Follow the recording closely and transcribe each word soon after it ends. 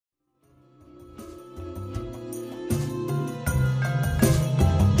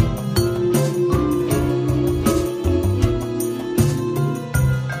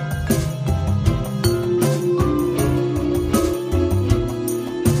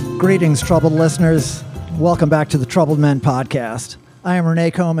Greetings, troubled listeners. Welcome back to the Troubled Men podcast. I am Renee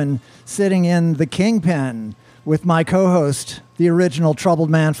Coman, sitting in the Kingpin with my co-host, the original troubled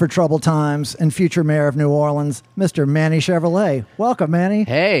man for troubled times and future mayor of New Orleans, Mr. Manny Chevrolet. Welcome, Manny.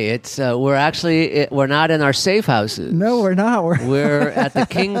 Hey, it's we're not in our safe houses. No, we're not. We're at the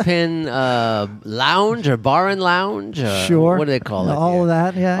Kingpin Lounge or Bar and Lounge. Sure. What do they call it? All of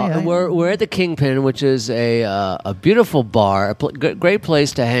that, yeah. We're at the Kingpin, which is a beautiful bar, great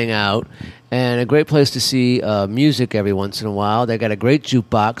place to hang out, and a great place to see music every once in a while. They got a great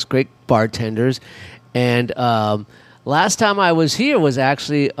jukebox, great bartenders, and last time I was here was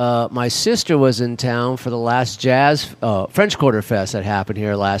actually my sister was in town for the last jazz French Quarter Fest that happened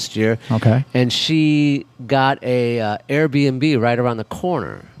here last year. Okay. And she got a Airbnb right around the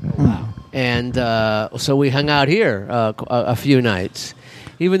corner. Wow. And so we hung out here a few nights.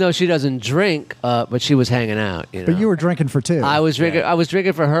 Even though she doesn't drink, but she was hanging out. You know? But you were drinking for two. I was drinking. I was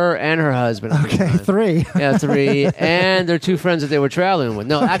drinking for her and her husband. Okay, three. Yeah, three, and their two friends that they were traveling with.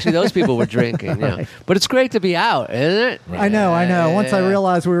 No, actually, those people were drinking. Yeah, Right. But it's great to be out, isn't it? I know. Once I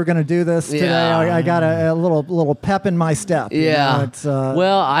realized we were going to do this today, Yeah. I got a little pep in my step. You Yeah. know, it's,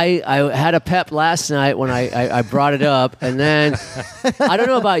 well, I had a pep last night when I brought it up, and then I don't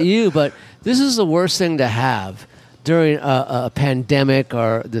know about you, but this is the worst thing to have during a pandemic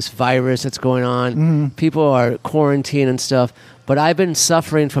or this virus that's going on. Mm-hmm. People are quarantined and stuff, but I've been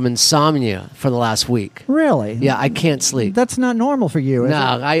suffering from insomnia for the last week. Really? Yeah, I can't sleep. That's not normal for you, is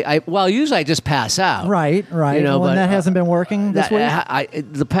No, it? well, usually I just pass out. Right. You know, well, but, that hasn't been working this week?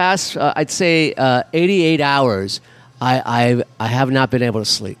 The past, I'd say, 88 hours, I have not been able to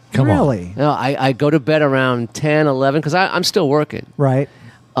sleep. Really? No, I go to bed around 10, 11, because I'm still working Right.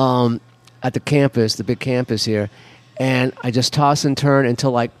 at the campus, the big campus here, and I just toss and turn until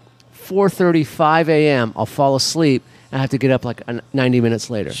like 4:35 a.m. I'll fall asleep, and I have to get up like 90 minutes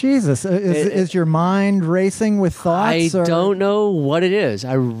later. Jesus. Is your mind racing with thoughts? I don't know what it is.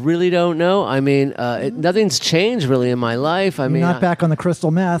 I really don't know. I mean, nothing's changed really in my life. I You're mean, not back on the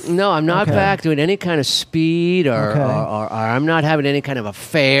crystal meth? No, I'm not Okay. back doing any kind of speed, or Okay. or I'm not having any kind of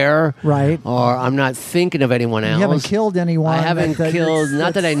affair, Right. Or I'm not thinking of anyone else. You haven't killed anyone? I haven't killed,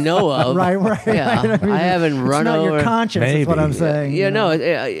 not that I know of. Right. Yeah, right. I haven't run it's not over. your conscience, is what Maybe. I'm saying. Yeah, no.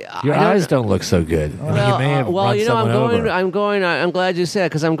 Your eyes don't look so good. Well, you may have run you know, someone over. I'm glad you said,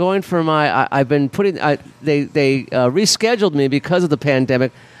 because I'm going for my. I've been putting. They rescheduled me because of the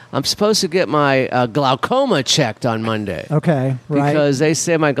pandemic. I'm supposed to get my glaucoma checked on Monday. Okay, right. Because they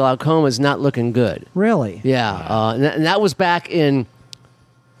say my glaucoma is not looking good. Really? Yeah, and that was back in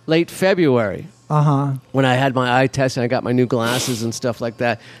late February. Uh-huh. When I had my eye test and I got my new glasses and stuff like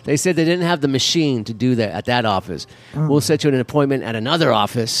that. They said they didn't have the machine to do that at that office. We'll set you an appointment at another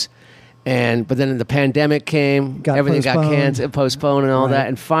office. But then the pandemic came, everything got canceled, postponed and all Right. that.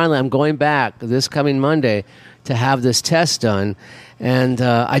 And finally, I'm going back this coming Monday to have this test done. And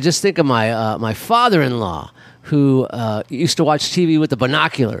I just think of my father-in-law, who used to watch TV with the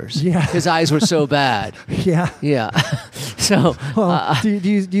binoculars. Yeah. His eyes were so bad. Yeah. Yeah. So Well, do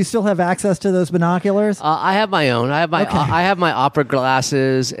you still have access to those binoculars? I have my own. I have my opera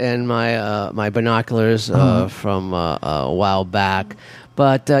glasses and my binoculars from a while back.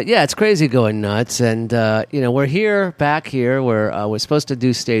 But yeah, it's crazy going nuts, and we're back here. We're supposed to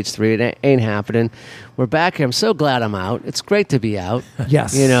do stage 3. It ain't happening. We're back here. I'm so glad I'm out. It's great to be out.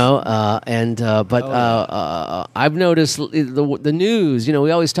 Yes. But I've noticed the news. You know,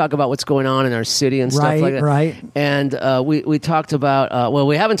 we always talk about what's going on in our city and stuff like that. Right. And we talked about.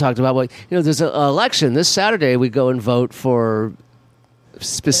 We haven't talked about. Well, there's an election this Saturday. We go and vote for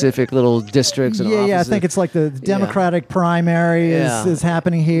specific little districts and offices. Yeah, I think it's like the Democratic primary is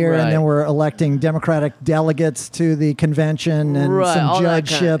happening here, Right. and then we're electing Democratic delegates to the convention and Right, all some that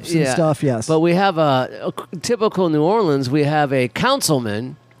judgeships and stuff, yes. But we have a typical New Orleans, we have a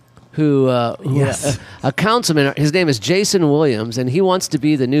councilman who Yes. a councilman, his name is Jason Williams, and he wants to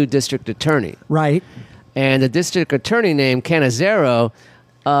be the new district attorney. Right. And the district attorney named Canizero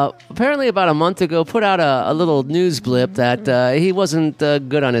apparently about a month ago put out a little news blip that he wasn't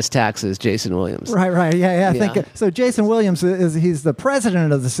good on his taxes, Jason Williams. Right. Yeah. I Yeah. think so. Jason Williams he's the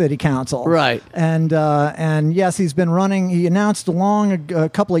president of the city council, Right. And yes, he's been running. He announced a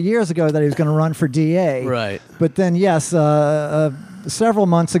couple of years ago that he was going to run for DA, Right. But then yes, several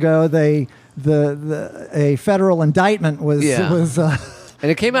months ago a federal indictment was And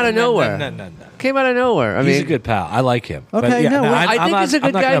it came out of nowhere. No. Came out of nowhere. I He's mean, a good pal. I like him. Okay, But, yeah, no, I think he's a good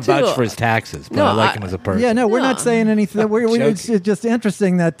I'm not guy, going to vouch too. for his taxes, but No, I like him as a person. Yeah, no, we're No. not saying anything. It's just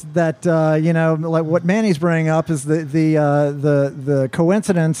interesting that like what Manny's bringing up is the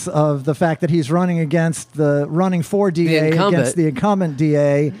coincidence of the fact that he's running for DA incumbent. against the incumbent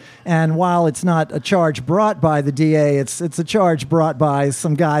DA, and while it's not a charge brought by the DA, it's a charge brought by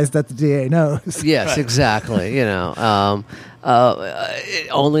some guys that the DA knows. yes, exactly.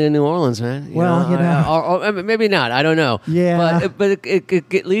 Only in New Orleans, man. Or maybe not. I don't know. Yeah. but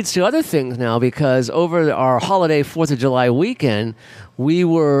it leads to other things now, because over our holiday 4th of July weekend, we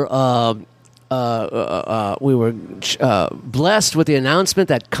were blessed with the announcement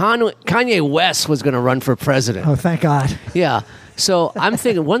that Kanye West was going to run for president. Oh, thank God. Yeah. So I'm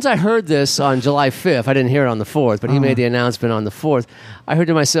thinking, once I heard this on July 5th, I didn't hear it on the 4th, but he made the announcement on the 4th. I heard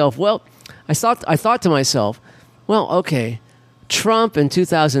to myself, I thought to myself, well, okay, Trump in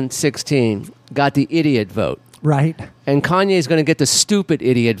 2016 got the idiot vote. Right. And Kanye is going to get the stupid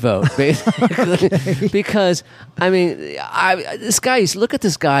idiot vote, basically, because I mean, this guy. Look at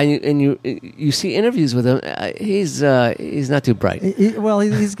this guy, and you see interviews with him. He's not too bright.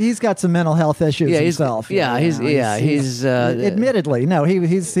 He's got some mental health issues himself. He's admittedly, no,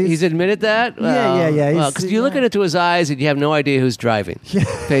 he's admitted that. Yeah. Because you look into his eyes and you have no idea who's driving.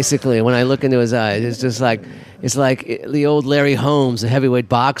 Basically, when I look into his eyes, it's like the old Larry Holmes, the heavyweight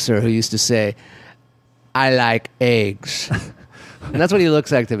boxer, who used to say, I like eggs. And that's what he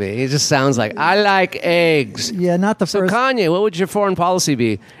looks like to me. He just sounds like, I like eggs. Yeah, not the So first. Kanye, what would your foreign policy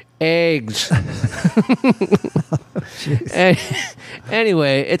be? Eggs.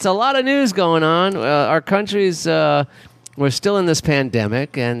 Anyway, it's a lot of news going on. Our country's... we're still in this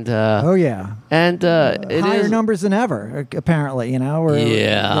pandemic, and and it higher is numbers than ever. Apparently,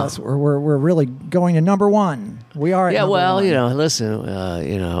 Yeah. we're really going to number one. We are. At number one. Listen,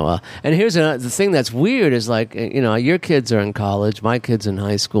 and here's the thing that's weird is like, your kids are in college, my kids in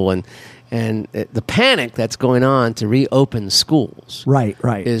high school, and the panic that's going on to reopen schools, right,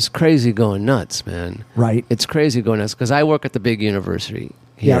 is crazy going nuts, man. Right, it's crazy going nuts because I work at the big university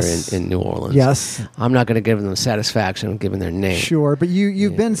here in New Orleans. Yes. I'm not going to give them the satisfaction of giving their name. Sure, but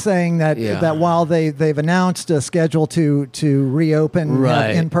you've been saying that while they've announced a schedule to reopen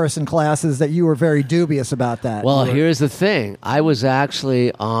in-person classes, that you were very dubious about that. Well, here's the thing. I was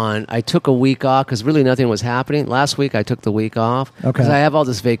actually I took a week off because really nothing was happening. Last week I took the week off because I have all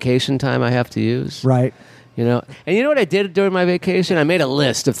this vacation time I have to use. Right. And you know what I did during my vacation? I made a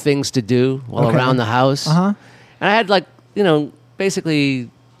list of things to do while around the house. Uh-huh. And I had basically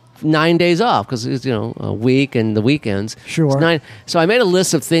 9 days off because it's a week and the weekends. Sure. It's 9. So I made a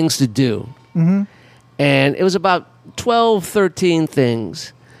list of things to do, and it was about 12, 13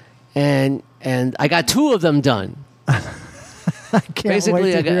 things, and I got 2 of them done. I can't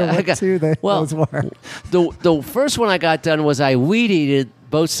wait to hear what 2 those were. The first one I got done was I weed eated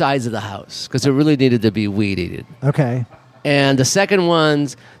both sides of the house because it really needed to be weed eated. Okay. And the second one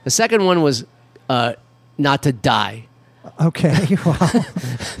was not to die. Okay, well,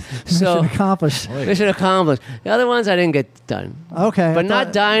 so mission accomplished. Mission accomplished. The other ones I didn't get done. Okay, but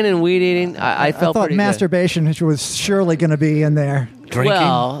not dying and weed eating. I felt thought pretty masturbation good. was surely going to be in there.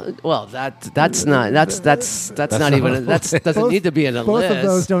 Drinking? Well, that's not even doesn't need to be in the both list. Both of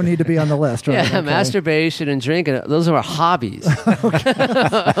those don't need to be on the list, right? Yeah, okay. Masturbation and drinking, those are hobbies.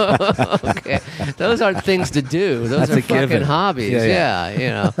 Okay. Those aren't things to do. Those are fucking hobbies. Yeah.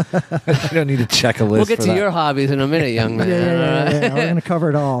 You don't need to check a list. We'll get to your hobbies in a minute, young man. Yeah. We're going to cover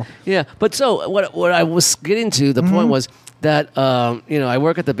it all. Yeah, but so what I was getting to, the point was that I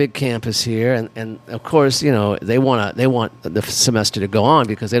work at the big campus here, and of course they want the semester to go on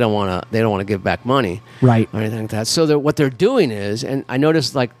because they don't want to give back money, right, or anything like that. So what they're doing is, and I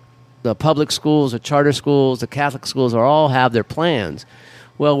noticed like the public schools, the charter schools, the Catholic schools all have their plans.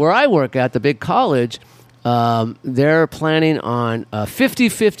 Well, where I work at the big college, they're planning on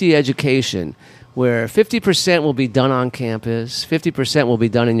 50-50 education, where 50% will be done on campus, 50% will be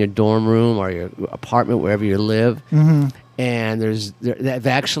done in your dorm room or your apartment, wherever you live. Mm-hmm. And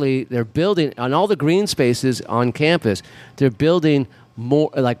they're building on all the green spaces on campus. They're building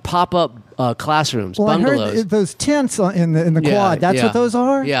more like pop-up classrooms, bungalows. I heard those tents in the quad. That's what those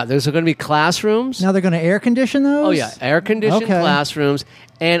are. Yeah, there's going to be classrooms. Now they're going to air condition those. Oh yeah, air conditioned classrooms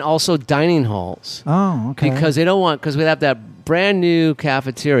and also dining halls. Oh, okay. Because we have that brand new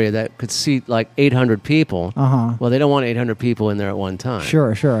cafeteria that could seat like 800 people. Uh-huh. Well, they don't want 800 people in there at one time.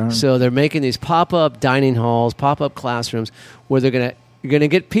 Sure. So they're making these pop-up dining halls, pop-up classrooms where they're going to You're going to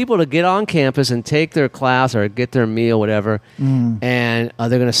get people to get on campus and take their class or get their meal, whatever, and they're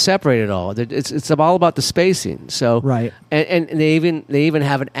going to separate it all. It's all about the spacing. So, Right. And they even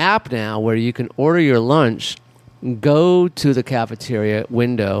have an app now where you can order your lunch, go to the cafeteria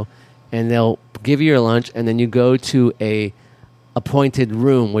window, and they'll give you your lunch, and then you go to a appointed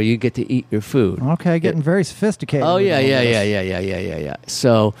room where you get to eat your food. Okay, getting very sophisticated. Oh with yeah, all yeah, this. yeah.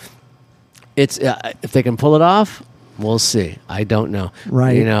 So it's if they can pull it off, we'll see. I don't know,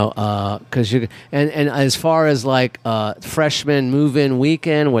 Right. You know, because you and as far as like freshman move-in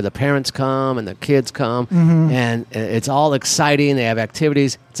weekend where the parents come and the kids come and it's all exciting. They have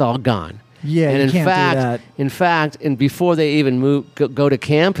activities. It's all gone. Yeah, and you in can't fact, do that. and before they even go to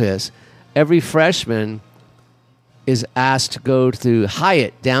campus, every freshman is asked to go to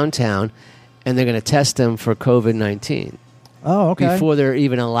Hyatt downtown, and they're going to test them for COVID-19 Oh, okay. before they're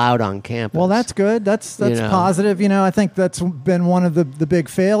even allowed on campus. Well, that's good. That's You know. positive. You know, I think that's been one of the big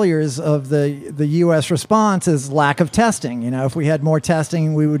failures of the U.S. response is lack of testing. You know, if we had more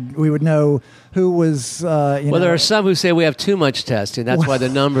testing, we would know who was. Well, there are some who say we have too much testing. That's why the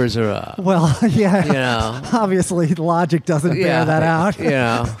numbers are up. Well, yeah. You know. Obviously, logic doesn't bear that out. You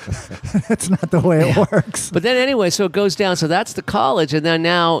know. It's not the way it works. But then anyway, so it goes down. So that's the college, and then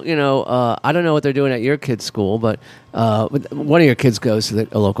now you know I don't know what they're doing at your kid's school, but one of your kids goes to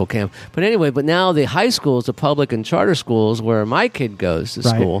a local camp. But anyway, but now the high schools, the public and charter schools, where my kid goes to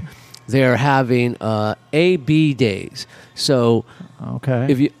Right. school, they're having A/B days. So Okay.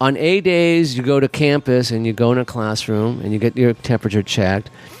 if you on A days you go to campus and you go in a classroom and you get your temperature checked.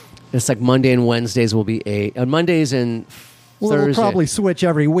 It's like Monday and Wednesdays will be A. On Mondays and Well, Thursday. it'll probably switch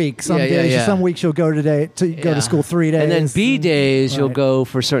every week. Some Yeah, yeah, days, yeah. some weeks you'll go go to Yeah. school 3 days, and then B days you'll Right. go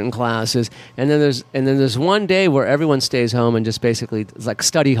for certain classes, and then there's one day where everyone stays home and just basically it's like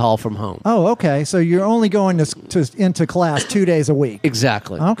study hall from home. Oh, okay. So you're only going into class 2 days a week.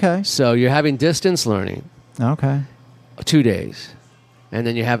 Exactly. Okay. So you're having distance learning Okay. 2 days, and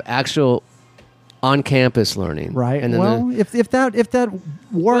then you have actual on-campus learning. Right. And then Well, if that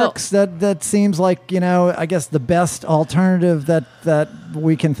works, that seems like, you know, I guess the best alternative that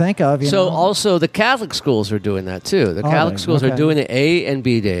we can think of. You so know? also the Catholic schools are doing that too. The Are Catholic they? schools are Okay. doing the A and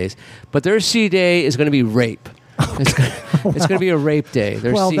B days, but their C day is going to be rape. It's going to be a rape day.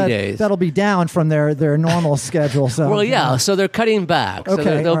 Their well, C days. that'll be down from their normal schedule. So Well, yeah. So they're cutting back. So Okay,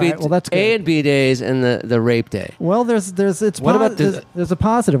 there'll all be right. Well, that's A good. and B days and the rape day. Well, there's What about the- there's a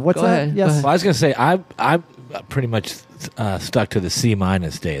positive. What's Go that? ahead, Yes. go ahead. Well, I was going to say I'm pretty much stuck to the C-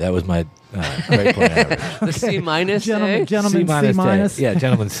 day. That was my grade point average. The C minus day. Gentlemen, C minus. day. Yeah,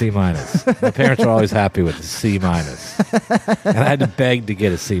 gentlemen C minus. My parents are always happy with the C minus, and I had to beg to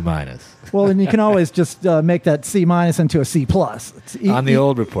get a C minus Well, and you can always just make that C minus into a C plus. It's on the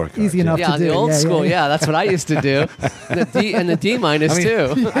old report card. easy yeah. enough Yeah, to on do. the old Yeah, school. yeah. Yeah, that's what I used to do. The D minus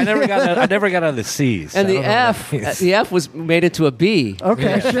too. I never got out of the C's. And I the don't know what F, that means. the F was made into a B.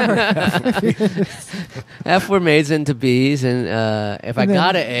 Okay, sure. F were made into Bs, and if I And then-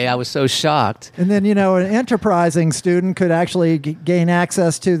 got an A, I was so shocked. And then, you know, an enterprising student could actually gain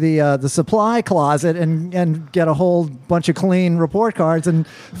access to the supply closet and get a whole bunch of clean report cards and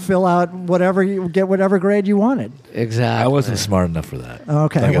fill out get whatever grade you wanted. Exactly. I wasn't smart enough for that.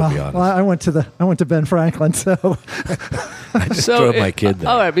 Okay, I gotta be honest. I went to Ben Franklin, so I just drove my it- kid there.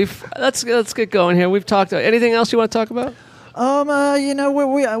 All right, let's get going here. We've talked. Anything else you want to talk about? you know,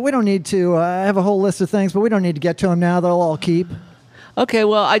 we don't need to. I have a whole list of things, but we don't need to get to them now. They'll all keep. Okay,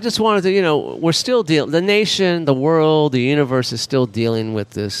 well, I just wanted to, we're still the nation, the world, the universe is still dealing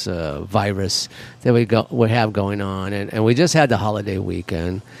with this virus that we have going on, and we just had the holiday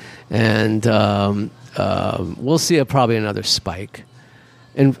weekend, and we'll see probably another spike,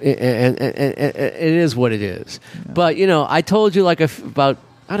 and it is what it is. Yeah. But I told you about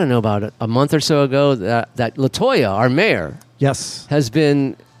a month or so ago that LaToya, our mayor, Yes. has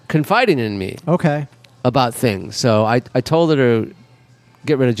been confiding in me Okay. about things. So I told her to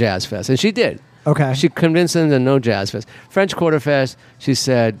get rid of Jazz Fest, and she did. Okay. She convinced them to no Jazz Fest. French Quarter Fest, she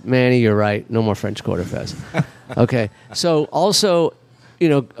said, Manny, you're right, no more French Quarter Fest. Okay. So also,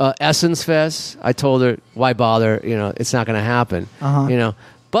 Essence Fest, I told her, why bother? It's not going to happen. Uh-huh.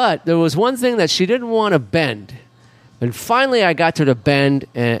 But there was one thing that she didn't want to bend. And finally I got her to bend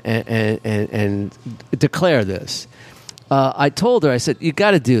and declare this. I told her, I said, you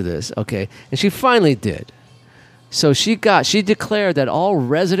got to do this, okay? And she finally did. So she declared that all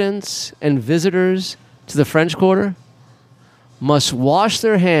residents and visitors to the French Quarter must wash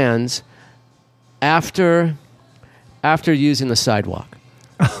their hands after using the sidewalk.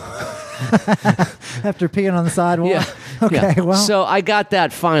 After peeing on the sidewalk. Yeah. Okay, well, So I got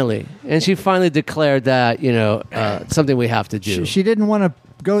that finally, and she finally declared that something we have to do. she didn't want to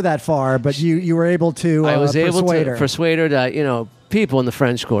go that far, but you were able to. I was able persuade to her. persuade her that people in the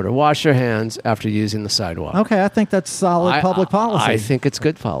French Quarter wash their hands after using the sidewalk. Okay, I think that's solid public policy. I think it's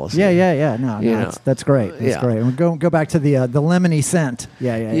good policy. Yeah. No, You know. that's great. That's Yeah. great. We'll go back to the lemony scent.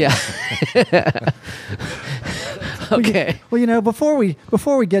 Yeah. Okay. Well, before we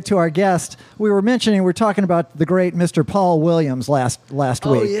get to our guest, we were talking about the great Mr. Paul Williams last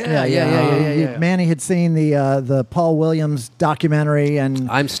week. Yeah. Manny had seen the Paul Williams documentary, and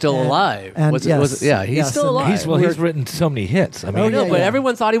I'm still alive. And He's yes, still and alive. He's written so many hits. I mean, But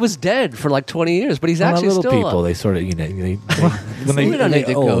everyone thought he was dead for like 20 years, but he's well, actually little still people, alive. they sort of, We don't need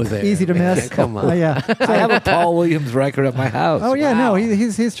to go old. there. easy to miss. Come on. Yeah. I have a Paul Williams record at my house. Oh yeah, Wow. no,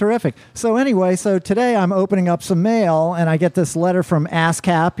 he's terrific. So anyway, today I'm opening up some mail, and I get this letter from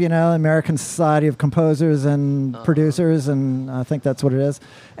ASCAP, American Society of Composers and Producers, and I think that's what it is.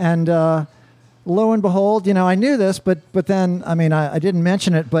 And lo and behold, I knew this, but then I didn't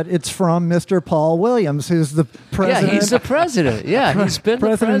mention it, but it's from Mr. Paul Williams, who's the president. Yeah, he's the president. Yeah, he's been the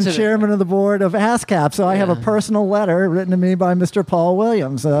President and president. chairman of the board of ASCAP. So I have a personal letter written to me by Mr. Paul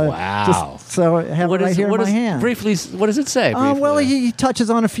Williams. Wow. So I have it right here in my hand. Briefly, what does it say? Well, he touches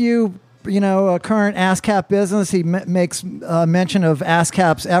on a few, current ASCAP business. He makes mention of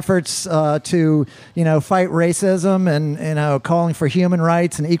ASCAP's efforts to, fight racism and, calling for human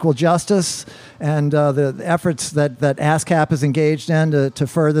rights and equal justice, and the efforts that ASCAP is engaged in to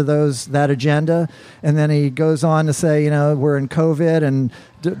further that agenda. And then he goes on to say, we're in COVID, and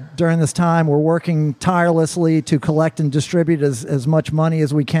during this time, we're working tirelessly to collect and distribute as much money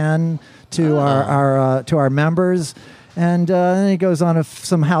as we can to our members. And then he goes on to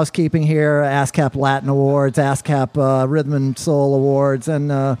some housekeeping here: ASCAP Latin Awards, ASCAP Rhythm and Soul Awards, and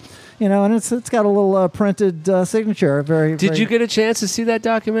and it's got a little printed signature. Did you get a chance to see that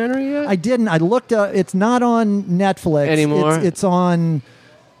documentary yet? I didn't. I looked. It's not on Netflix Anymore?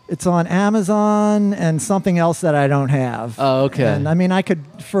 It's on Amazon and something else that I don't have. Oh, okay. And I could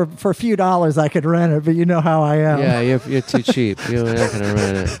for a few dollars I could rent it, but you know how I am. Yeah, you're too cheap. You're not going to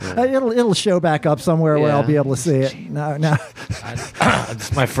rent it. It'll show back up somewhere where I'll Yeah. be able to see it. No.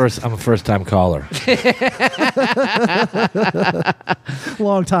 It's I'm a first-time caller.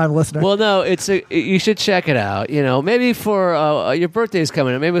 Long time listener. Well, no, you should check it out. Maybe for your birthday's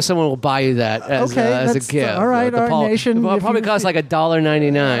coming up, maybe someone will buy you that as a that's gift. all right. The Our Paul- nation. It'll probably cost like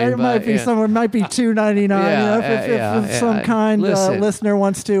 $1.99. It might be yeah. It might be $2.99. If some kind Listen. listener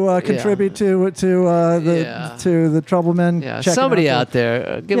wants to contribute to the Trouble Men. Yeah, check it somebody out out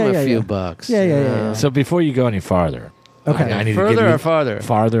there, give them a few bucks. Yeah. So before you go any farther, Okay. I need to Further give you, or farther?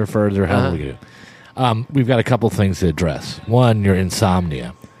 Farther. How do we do? We've got a couple things to address. One, your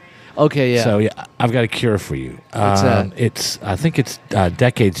insomnia. Okay, yeah. So I've got a cure for you. What's that? I think it's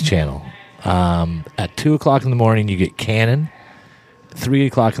Decades Channel. At 2:00 in the morning, you get Cannon.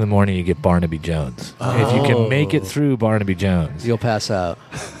 3:00 in the morning, you get Barnaby Jones. If you can make it through Barnaby Jones, You'll pass out.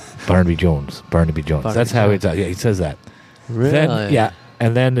 Barnaby Jones. That's how it's. Yeah, he says that. Really? Then,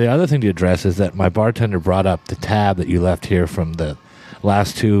 and then the other thing to address is that my bartender brought up the tab that you left here from the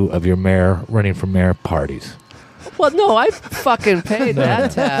last two of your running for mayor parties. Well, no, I fucking paid that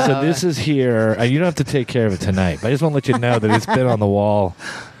tab. So this is here. You don't have to take care of it tonight, but I just want to let you know that it's been on the wall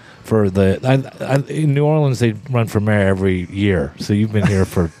for in New Orleans, they run for mayor every year. So you've been here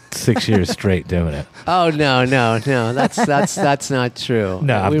for 6 years straight doing it. Oh no, that's not true.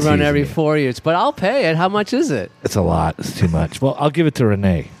 No, I'm we run teasing every you. 4 years, but I'll pay it. How much is it? It's a lot. It's too much. Well, I'll give it to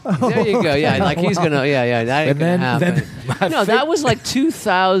Renee. There you go. Yeah, like he's gonna. Yeah, that ain't And gonna then happen. No, that was like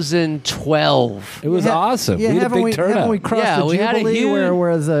 2012. It was awesome. Yeah, we had a big turnout. haven't we crossed Yeah, the we had a Jubilee huge- where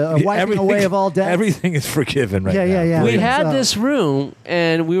was a wiping away of all debts? Everything is forgiven right now. Yeah. We Yeah, had so- this room,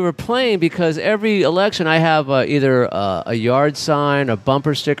 and we were playing because every election I have either a yard sign, a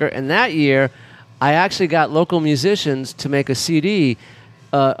bumper sticker, and that year I actually got local musicians to make a CD,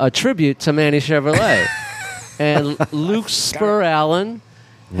 a tribute to Manny Chevrolet. And Luke Spur Allen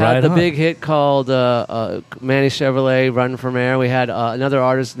had Right the on. big hit called Manny Chevrolet, Run for Mayor. We had another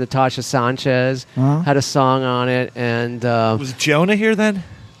artist, Natasha Sanchez, had a song on it. And, Was Jonah here then?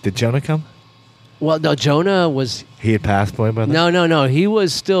 Did Jonah come? well, no, Jonah was... He had passed away by then? No. He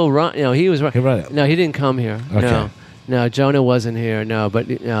was still run. He was run. He ran it. No, he didn't come here. Okay. No, Jonah wasn't here. No, but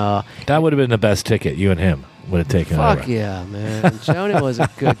That would have been the best ticket. You and him would have taken fuck over. yeah, man. Jonah was a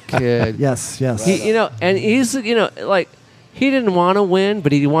good kid. Yes. He, and he's like he didn't want to win,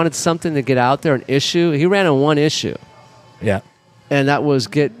 but he wanted something to get out there, an issue. He ran on one issue, Yeah. and that was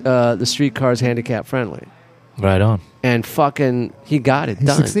get the streetcars handicap friendly. Right on. and fucking he got it He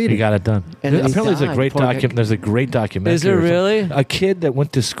done. succeeded. He got it done. And then he Apparently, died, poor guy. there's a great documentary. Is there or something. really? A kid that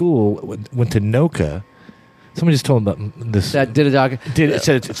went to school, went to Noka. Somebody just told him about this. That did a doc. It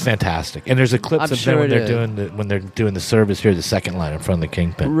said it's fantastic, and there's a clip I'm of sure them when it they're doing the service here, the second line in front of the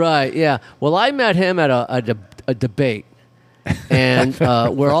Kingpin. Right, yeah. Well, I met him at a debate, and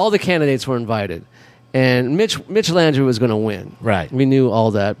where all the candidates were invited, and Mitch Landry was going to win. Right. We knew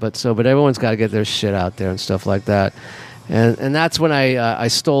all that, but everyone's got to get their shit out there and stuff like that. And that's when I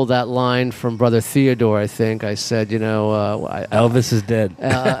stole that line from Brother Theodore. I think I said, Elvis is dead.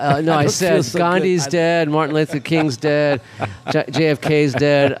 no, I said so Gandhi's good. dead, Martin Luther King's dead, JFK's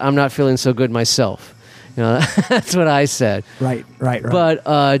dead. I'm not feeling so good myself. That's what I said. Right.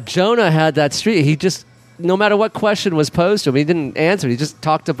 But Jonah had that streak. He just, no matter what question was posed to him, he didn't answer. He just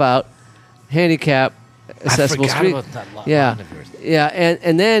talked about handicap accessible forgot street. about that line Yeah, of yours. yeah,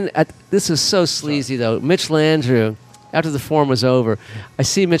 and then this is so sleazy though. Mitch Landrieu. After the forum was over, I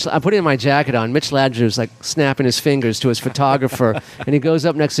see Mitch. I'm putting my jacket on. Mitch Landrieu's like snapping his fingers to his photographer, and he goes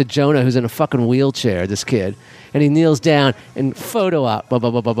up next to Jonah, who's in a fucking wheelchair. This kid, and he kneels down and photo op. Blah,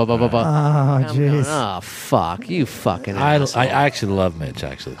 blah, blah, blah, blah, blah, blah. Oh, I'm going, jeez. oh fuck, you fucking. I asshole. actually love Mitch.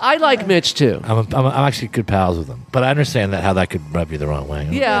 Actually, I like Mitch too. I'm actually good pals with him, but I understand how that could rub you the wrong way.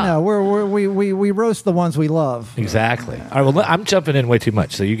 Yeah. No, we roast the ones we love. Exactly. All right. Well, I'm jumping in way too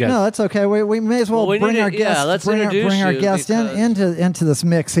much, so you guys. No, that's okay. We may as well, Well, we bring need to- our guest. yeah, let's bring introduce our you guest because- into this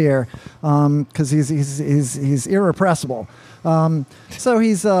mix here, because he's irrepressible. So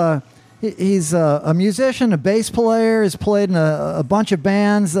he's a musician, a bass player. He's played in a bunch of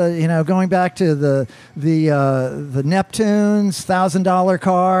bands. Going back to the Neptunes, $1,000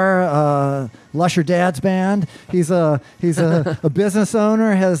 Car, Lusher Dad's band. He's a business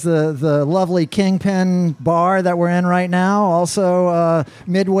owner. Has the lovely Kingpin bar that we're in right now. Also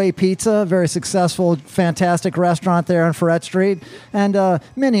Midway Pizza, very successful, fantastic restaurant there on Ferret Street, and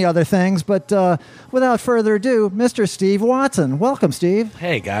many other things. But without further ado, Mr. Steve Watson. Welcome, Steve.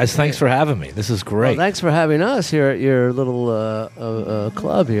 Hey guys, thanks for having me. This is great. Well, thanks for having us here at your little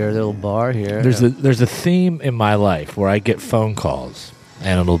club here, little bar here. There's a theme in my life where I get phone calls,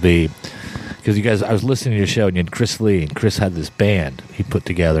 and it'll be because you guys. I was listening to your show, and you had Chris Lee, and Chris had this band he put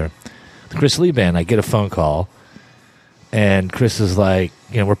together, the Chris Lee band. I get a phone call, and Chris is like,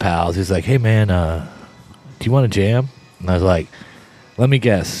 we're pals. He's like, hey man, do you want to jam? And I was like, let me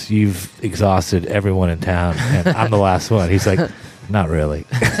guess, you've exhausted everyone in town, and I'm the last one. He's like, not really.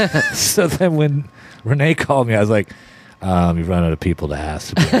 So then when Renee called me, I was like, you've run out of people to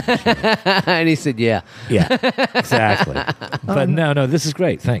ask. And he said, yeah. Yeah, exactly. But no, this is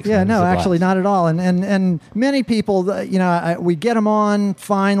great. Thanks. Yeah, man. This no, is a actually blast. not at all. And many people, we get them on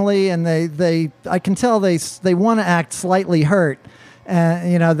finally, and I can tell they want to act slightly hurt,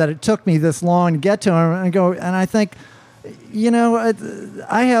 that it took me this long to get to them, and I think.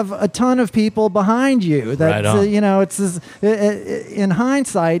 I have a ton of people behind you. That Right on. it's in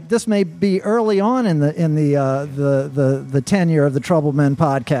hindsight, this may be early on in the tenure of the Troubled Men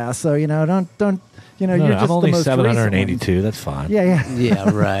podcast. So don't. No, you're just I'm only the most recent one. 782. That's fine. Yeah. Yeah,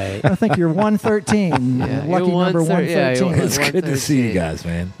 right. I think you're 113. Yeah, Lucky you're number 113. 113. Yeah, It's good to see you guys,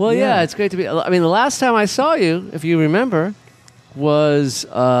 man. Well, Yeah. yeah, it's great to be. I mean, the last time I saw you, if you remember, was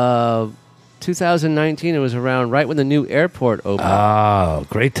 2019. It was around right when the new airport opened. Oh,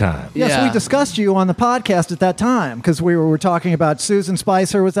 great time. Yes, Yeah. we discussed you on the podcast at that time because we were talking about Susan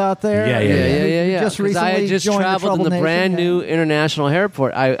Spicer was out there. Yeah. Yeah. Just 'Cause recently I had just joined traveled in Trouble the Nation, brand new international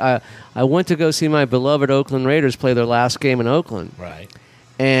airport. I went to go see my beloved Oakland Raiders play their last game in Oakland. Right.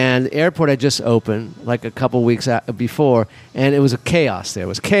 And the airport had just opened like a couple weeks before, and it was a chaos there. It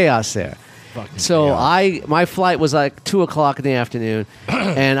was chaos there. Fucking So chaos. my flight was like 2:00 in the afternoon,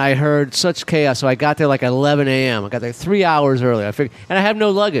 and I heard such chaos. So I got there like 11 a.m. I got there 3 hours early. I figured, and I have no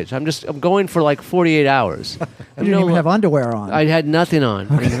luggage. I'm going for like 48 hours. You didn't even have underwear on. I had nothing on,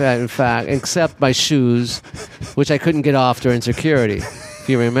 in fact, except my shoes, which I couldn't get off during security. If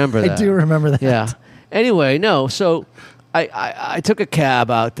you remember I that, do remember that. Yeah. Anyway, no. So I took a cab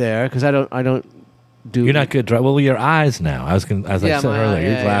out there because I don't do. You're not good. Well, your eyes now. As I Yeah, said my earlier, eye,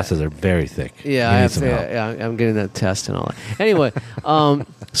 your yeah, glasses are very thick. Yeah, You I need have some to, help. yeah, I'm getting that test and all that. Anyway,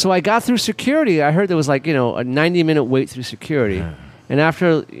 so I got through security. I heard there was like a 90-minute wait through security, and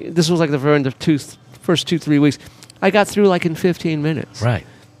after this was like the first 2-3 weeks, I got through like in 15 minutes. Right.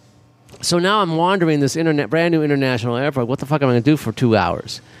 So now I'm wandering this brand new international airport. What the fuck am I going to do for 2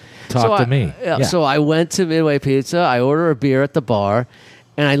 hours? Talk to me. Yeah. So I went to Midway Pizza. I order a beer at the bar,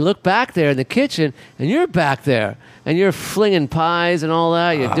 and I look back there in the kitchen, and you're back there, and you're flinging pies and all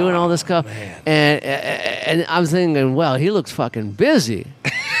that. You're doing all this stuff, and I was thinking, well, he looks fucking busy.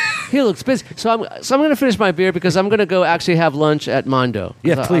 He looks busy. So I'm going to finish my beer because I'm going to go actually have lunch at Mondo.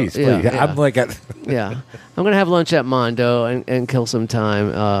 Yeah, please. I'm like, yeah. I'm going to have lunch at Mondo and kill some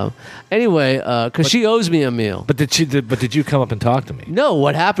time. Anyway, because she owes me a meal. But did you come up and talk to me? No,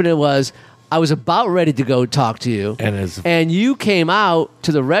 what happened was I was about ready to go talk to you, and you came out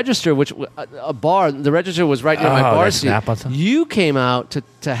to the register, which a bar. The register was right near my bar seat. You came out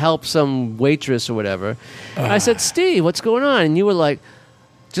to help some waitress or whatever. And I said, "Steve, what's going on?" And you were like,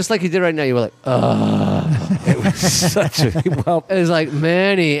 just like you did right now. You were like, It was such a It was like,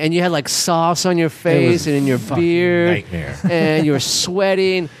 Manny, and you had like sauce on your face and in your beard, nightmare. And you were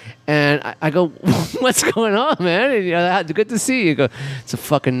sweating. And I go, what's going on, man? And, good to see you. You go, it's a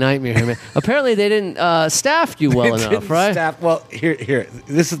fucking nightmare here, man. Apparently, they didn't staff you well enough, right? Well, here.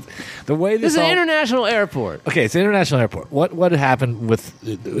 This is the way this is an international airport. Okay, it's an international airport. What happened with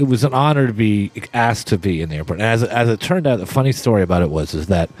it was an honor to be asked to be in the airport. And as it turned out, the funny story about it is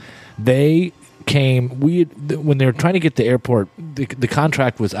that they came. When they were trying to get the airport, the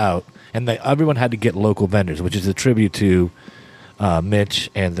contract was out, and everyone had to get local vendors, which is a tribute to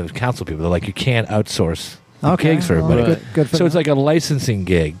Mitch and the council people. They're like, you can't outsource gigs for everybody. Good for so it's like a licensing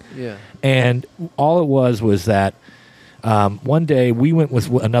gig. Yeah. And all it was that one day we went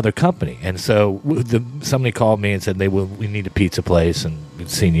with another company, and so somebody called me and said we need a pizza place, and we'd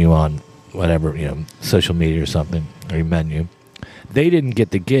seen you on whatever, social media or something, or your menu. They didn't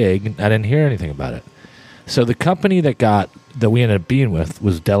get the gig. I didn't hear anything about it. So the company that we ended up being with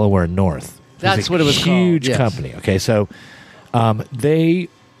was Delaware North. That's what it was called. Huge company. Okay, so. They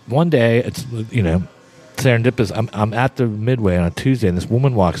one day, it's serendipitous. I'm at the Midway on a Tuesday, and this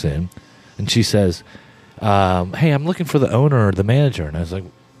woman walks in, and she says, "Hey, I'm looking for the owner or the manager." And I was like,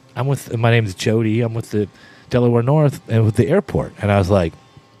 my name's Jody. I'm with the Delaware North and with the airport. And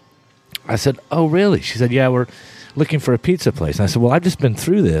I said, "Oh, really?" She said, "Yeah, we're looking for a pizza place." And I said, "Well, I've just been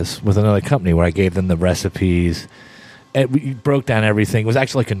through this with another company where I gave them the recipes." And we broke down everything. It was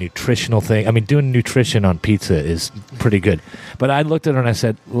actually like a nutritional thing. I mean, doing nutrition on pizza is pretty good. But I looked at her and I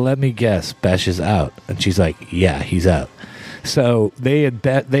said, "Let me guess, Besh is out." And she's like, "Yeah, he's out." So they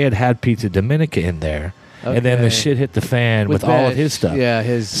had Pizza Dominica in there, and then the shit hit the fan with all of his stuff. Yeah,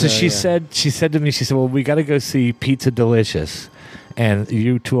 his. So she said to me, she said, "Well, we got to go see Pizza Delicious, and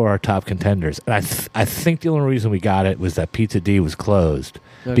you two are our top contenders." And I think the only reason we got it was that Pizza D was closed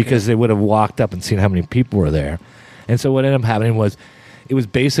because they would have walked up and seen how many people were there. And so what ended up happening was, it was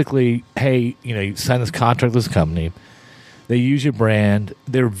basically, hey, you sign this contract with this company. They use your brand.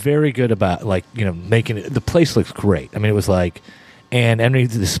 They're very good about making it. The place looks great. I mean, it was like, and any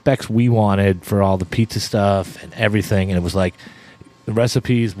of the specs we wanted for all the pizza stuff and everything. And it was like, the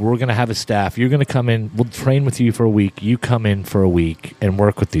recipes, we're going to have a staff. You're going to come in. We'll train with you for a week. You come in for a week and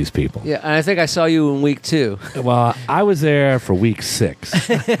work with these people. Yeah, and I think I saw you in week 2. Well, I was there for week 6.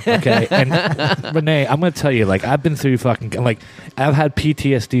 Okay, and Renee, I'm going to tell you, I've been through I've had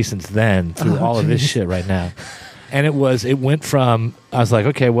PTSD since then through all of this shit right now. And it went from, I was like,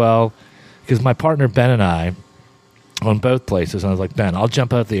 okay, well, because my partner Ben and I on both places, and I was like, "Ben, I'll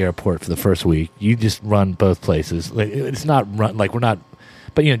jump out at the airport for the first week. You just run both places. It's not run we're not,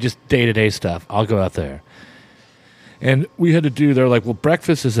 but just day-to-day stuff. I'll go out there." And we had to do. They're like, "Well,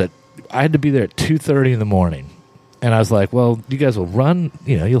 breakfast is I had to be there at 2:30 in the morning," and I was like, "Well, you guys will run.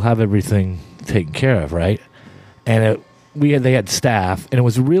 You'll have everything taken care of, right?" And they had staff, and it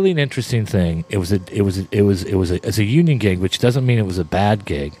was really an interesting thing. It was a union gig, which doesn't mean it was a bad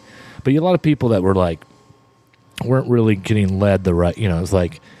gig, but you had a lot of people that weren't really getting led the right, it was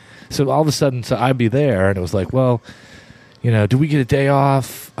like, so all of a sudden, so I'd be there, and it was like, well, do we get a day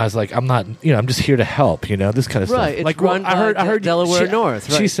off? I was like, I'm not, I'm just here to help, this kind of stuff. Right, it's run I heard Delaware North.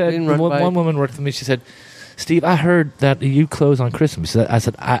 Right. She said, one woman worked with me, she said, "Steve, I heard that you close on Christmas." I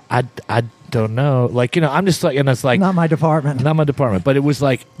said, I don't know. I'm just like, and it's like, not my department. But it was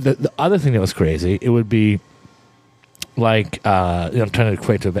like, the other thing that was crazy, it would be like, I'm trying to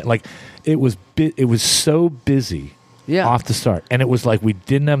equate to a bit, it was so busy off the start, and it was like we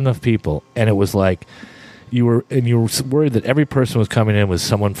didn't have enough people, and it was like you were worried that every person was coming in was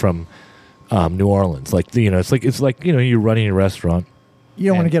someone from New Orleans. It's like you're running a restaurant. You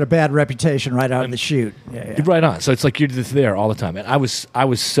don't want to get a bad reputation right out of the chute. Yeah. Right on. So it's like you're just there all the time, and I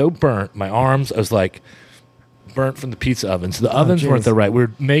was so burnt. My arms, I was like burnt from the pizza ovens. The ovens weren't the right. We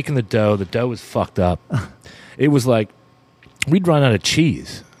were making the dough. The dough was fucked up. It was like we'd run out of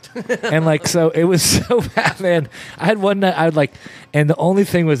cheese. And so it was so bad, man. I had one night, and the only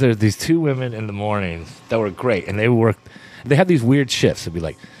thing was there's these two women in the morning that were great, and they had these weird shifts. It'd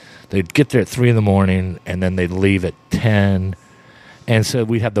be they'd get there at 3 a.m, and then they'd leave at 10, And so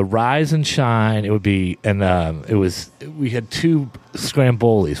we'd have the rise and shine. It would be, and we had 2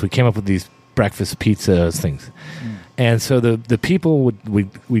 scrambolis. We came up with these breakfast pizza things. And so the people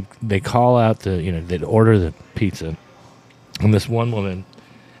they call out they'd order the pizza. And this one woman,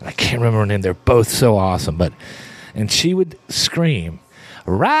 and I can't remember her name, they're both so awesome, and she would scream,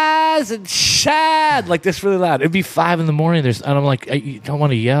 "Rise and shine," like this really loud. It'd be 5 a.m. And I'm like, you don't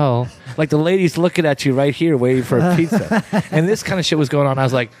want to yell. Like the lady's looking at you right here waiting for a pizza. And this kind of shit was going on. I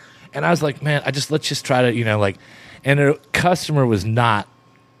was like, man, let's just try to, and a customer was not,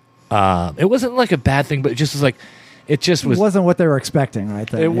 it wasn't like a bad thing, but it just was like, it wasn't what they were expecting right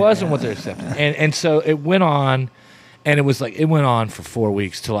there. It wasn't what they were expecting. And so it went on. And it was like, it went on for 4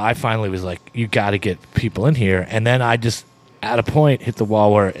 weeks till I finally was like, you got to get people in here. And then I just, at a point, hit the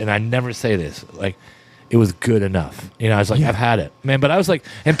wall where, and I never say this, like, it was good enough. I was like, I've had it, man. But I was like,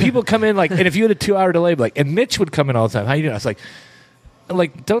 and people come in like, and if you had a 2-hour delay, and Mitch would come in all the time. How you doing? I was like,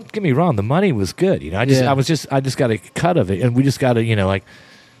 don't get me wrong, the money was good. I just got a cut of it, and we just got to,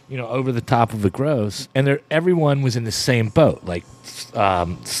 over the top of the gross. And everyone was in the same boat, like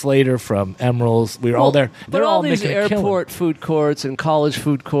Slater from Emeralds. We were all there. They're all these airport food courts and college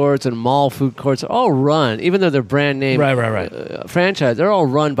food courts and mall food courts are all run, even though they're brand name franchise. They're all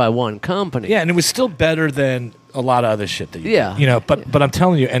run by one company. Yeah, and it was still better than a lot of other shit that you But I'm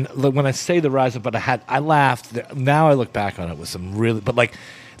telling you, and when I say the rise up, I laughed. Now I look back on it with some really, but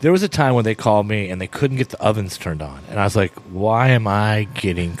there was a time when they called me and they couldn't get the ovens turned on, and I was like, "Why am I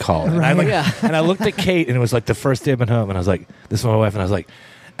getting called?" And and I looked at Kate, and it was like the first day I've been home, and I was like, "This is my wife," and I was like,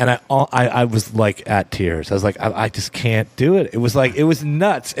 and I was like at tears. I was like, I just can't do it. It was like it was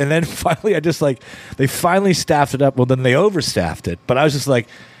nuts. And then finally, they finally staffed it up. Well, then they overstaffed it, but I was like,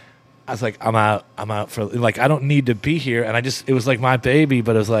 I'm out for I don't need to be here, and it was like my baby,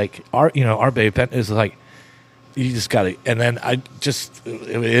 but it was like our baby is like. You just got to, and then it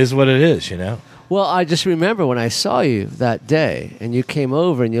is what it is, Well, I just remember when I saw you that day, and you came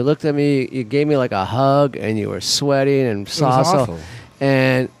over and you looked at me, you gave me like a hug, and you were sweating and saucy.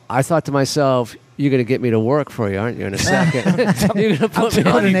 And I thought to myself, you're going to get me to work for you, aren't you, in a second? You're going to put me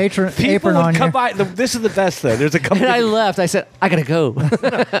on an apron on come you. by. This is the best thing. There's a couple. And I left. I said, I got to go.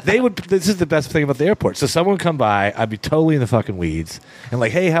 This is the best thing about the airport. So someone would come by, I'd be totally in the fucking weeds, and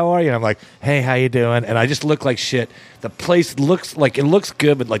like, hey, how are you? And I'm like, hey, how you doing? And I just look like shit. The place looks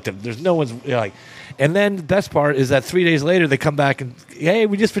good, but there's no one's like. And then the best part is that 3 days later they come back and, hey,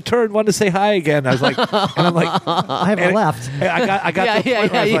 we just returned, wanted to say hi again. I was like, and I'm like, I haven't left. I got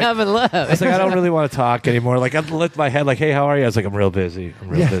you haven't left. I was like, I don't really want to talk anymore. Like I lift my head, like, hey, how are you? I was like, I'm real busy.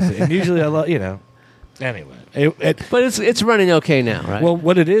 Busy. And usually I love, Anyway, but it's running okay now, right? Well,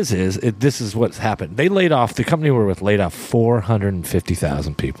 what it is this is what's happened. They laid off the company we're with laid off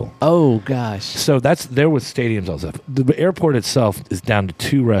 450,000 people. Oh gosh! So there was stadiums all stuff. The airport itself is down to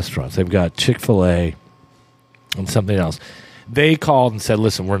 2 restaurants. They've got Chick-fil-A and something else. They called and said,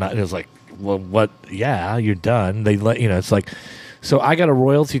 "Listen, we're not." And it was like, "Well, what? Yeah, you're done." They let it's like. So I got a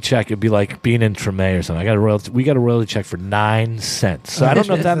royalty check. It'd be like being in Treme or something. We got a royalty check for 9 cents. So I don't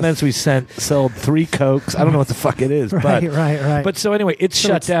know if that means we sold 3 Cokes. I don't know what the fuck it is. Right. But so anyway, it's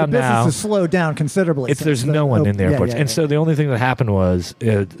shut down now. The business has slowed down considerably. There's no one in the airports. So the only thing that happened was,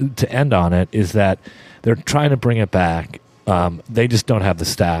 to end on it, is that they're trying to bring it back. They just don't have the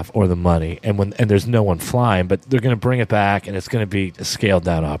staff or the money, and there's no one flying. But they're going to bring it back, and it's going to be a scaled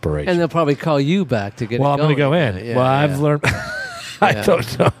down operation. And they'll probably call you back to get. Well, it going. I'm going to go in. I've learned. I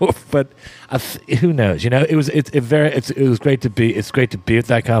don't know, but who knows? It was great to be. It's great to be with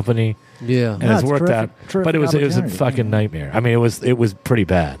that company. Yeah, and it's worked out. But it was a fucking nightmare. I mean, it was pretty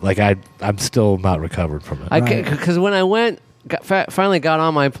bad. Like I'm still not recovered from it. Because when I went, finally got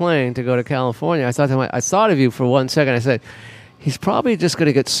on my plane to go to California, I thought of you for 1 second. I said, he's probably just going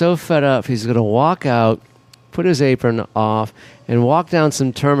to get so fed up, he's going to walk out, put his apron off, and walk down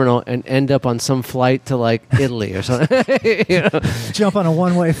some terminal and end up on some flight to like Italy or something. Jump on a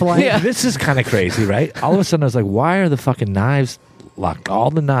one-way flight. Yeah. This is kind of crazy, right? All of a sudden I was like, why are the fucking knives locked?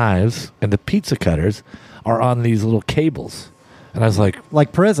 All the knives and the pizza cutters are on these little cables. And I was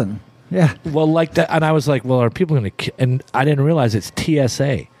like prison. Yeah. Well, like that. And I was like, well, are people going to... And I didn't realize it's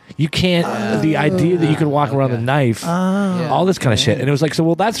TSA. You can't... the idea that you could walk around with a knife, all this kind of shit. And it was like, so,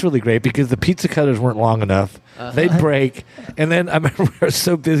 well, that's really great because the pizza cutters weren't long enough. They'd break. And then I remember I was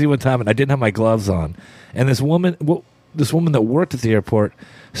so busy one time and I didn't have my gloves on. And this woman that worked at the airport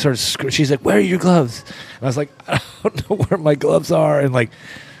started she's like, where are your gloves? And I was like, I don't know where my gloves are. And like,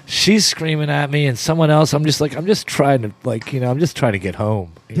 she's screaming at me and someone else. I'm just trying to get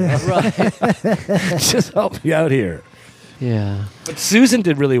home. Right. Just help me out here. Yeah. But Susan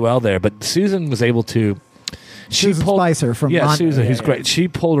did really well there. But Susan was able to, Susan Spicer from Susan, who's yeah. great. She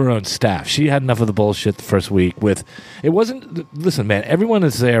pulled her own staff. She had enough of the bullshit the first week. It wasn't. Listen, man, everyone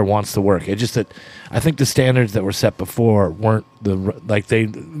that's there wants to work. It's just that I think the standards that were set before weren't they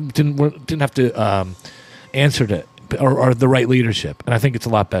didn't have to answer to or the right leadership, and I think it's a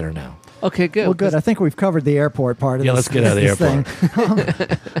lot better now. Okay, good. Well, good. I think we've covered the airport part of this. Yeah, let's get out of the airport.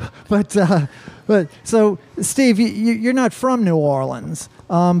 But so, Steve, you're not from New Orleans,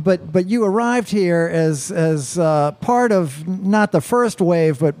 but you arrived here as part of not the first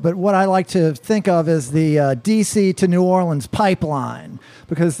wave, but what I like to think of as the D.C. to New Orleans pipeline,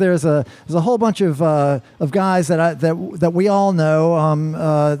 because there's a whole bunch of guys that we all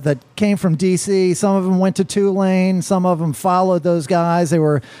know that came from D.C. Some of them went to Tulane. Some of them followed those guys. They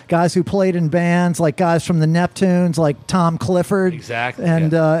were guys who played in bands, like guys from the Neptunes, like Tom Clifford, exactly,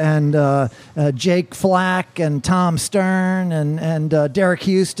 and Jake Flack and Tom Stern and Derek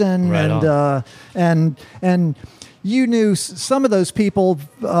Houston, right and you knew some of those people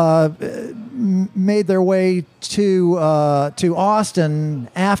made their way to Austin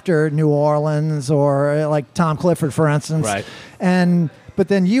after New Orleans, or like Tom Clifford, for instance, right. But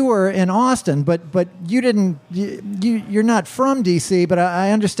then you were in Austin, but you didn't. You're not from D.C., but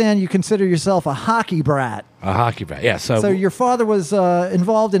I understand you consider yourself a hockey brat. A hockey brat, yeah. So your father was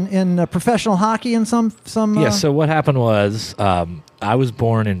involved in professional hockey in some. Yeah. So what happened was I was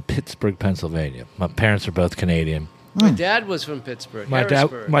born in Pittsburgh, Pennsylvania. My parents are both Canadian. My dad was from Pittsburgh. My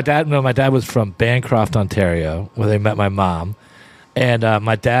dad was from Bancroft, Ontario, where they met my mom. And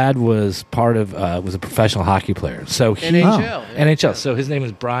my dad was was a professional hockey player. So NHL. So his name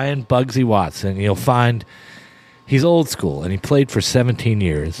is Brian Bugsy Watson. You'll find he's old school, and he played for 17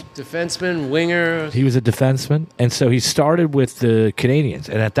 years. Defenseman, winger. He was a defenseman, and so he started with the Canadiens.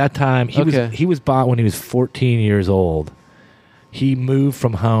 And at that time, he was bought when he was 14 years old. He moved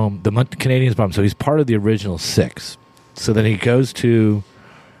from home. The Canadiens bought him, so he's part of the original six. So then he goes to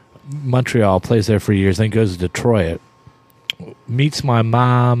Montreal, plays there for years, then he goes to Detroit. Meets my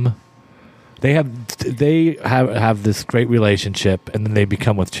mom. They have this great relationship, and then they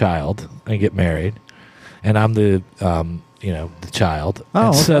become with child and get married. And I'm the child.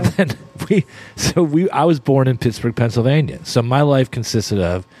 Oh, and okay. I was born in Pittsburgh, Pennsylvania. So my life consisted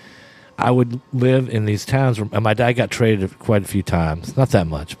of I would live in these towns, and my dad got traded quite a few times, not that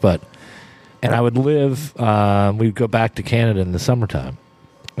much, and I would live. We'd go back to Canada in the summertime,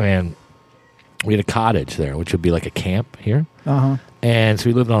 and we had a cottage there, which would be like a camp here. Uh-huh. And so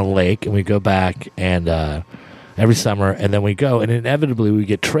we lived on a lake, and we'd go back and every summer, and then we go, and inevitably we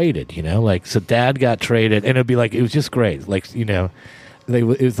get traded, so Dad got traded, and it was just great. Like,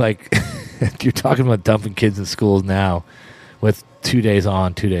 it was like, you're talking about dumping kids in schools now with 2 days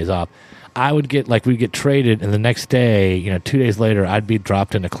on, 2 days off. we'd get traded, and the next day, 2 days later, I'd be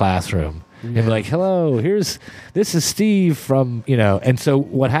dropped in a classroom. And be like, hello, this is Steve from, And so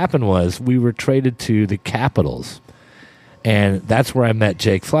what happened was we were traded to the Capitals, and that's where I met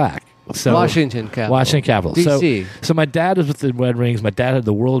Jake Flack. So Washington Capitals. D.C. So my dad was with the Red Wings. My dad had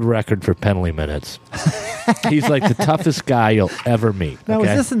the world record for penalty minutes. He's like the toughest guy you'll ever meet. Now, was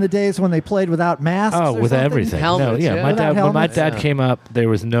this in the days when they played without masks? Oh, with something? everything. Helmets, no, yeah. When my dad came up, there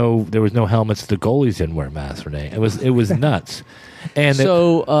was no helmets. The goalies didn't wear masks, Renee. It was nuts. And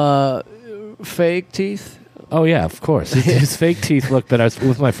fake teeth. Oh yeah, of course. His fake teeth look. But I was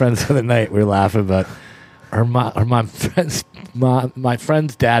with my friends the other night. We were laughing about. My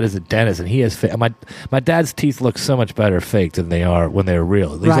friend's dad is a dentist, and he has my dad's teeth look so much better faked than they are when they're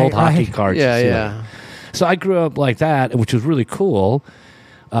real. These old hockey cards. Yeah. So I grew up like that, which was really cool.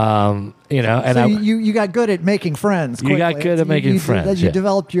 And so you got good at making friends. Quickly. You got good at making friends. You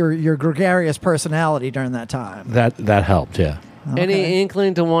developed your gregarious personality during that time. That helped. Yeah. Okay. Any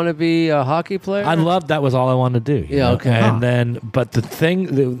inkling to want to be a hockey player? I loved that was all I wanted to do. Yeah, okay. And then, but the thing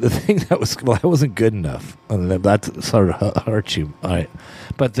that was, I wasn't good enough. And that sort of hurt you. All right.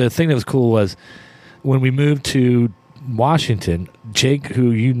 But the thing that was cool was when we moved to Washington, Jake,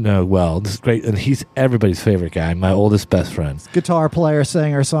 who you know well, this is great, and he's everybody's favorite guy, my oldest best friend. Guitar player,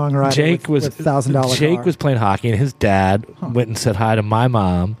 singer, songwriter. Jake with $1,000 Jake car. was playing hockey, and his dad went and said hi to my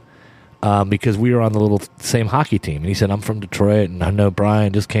mom. Because we were on the little same hockey team. And he said, I'm from Detroit, and I know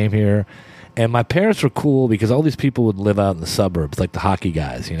Brian just came here. And my parents were cool because all these people would live out in the suburbs, like the hockey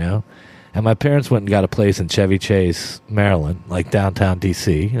guys, And my parents went and got a place in Chevy Chase, Maryland, like downtown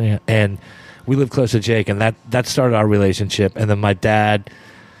D.C. And we lived close to Jake, and that started our relationship. And then my dad,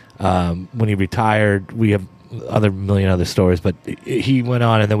 when he retired, we have million other stories, but he went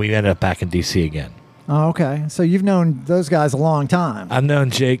on, and then we ended up back in D.C. again. Oh, okay. So you've known those guys a long time. I've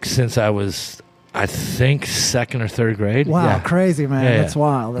known Jake since I was, I think, second or third grade. Wow, yeah. crazy, man. Yeah, That's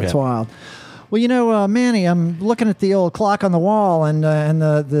wild. That's wild. Well, Manny, I'm looking at the old clock on the wall and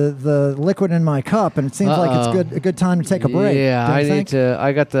the liquid in my cup, and it seems like it's a good time to take a break. Yeah, don't you I think? need to.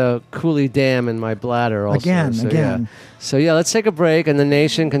 I got the Cooley Dam in my bladder also. Again. So yeah, let's take a break, and the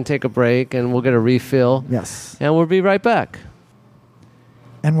nation can take a break, and we'll get a refill. Yes. And we'll be right back.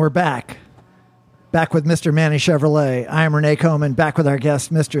 And we're back. Back with Mr. Manny Chevrolet. I am Renee Coman, back with our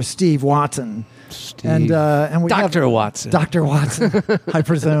guest, Mr. Steve Watson. And we Dr. have Watson. Dr. Watson, I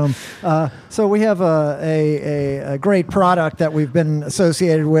presume. So we have a great product that we've been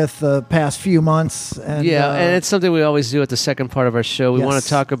associated with the past few months. And, and it's something we always do at the second part of our show. We Yes. want to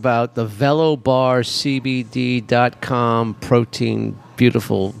talk about the VeloBarCBD.com protein,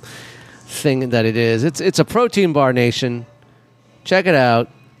 beautiful thing that it is. It's a protein bar, nation. Check it out.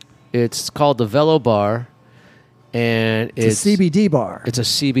 It's called the VeloBar, and it's a CBD bar. It's a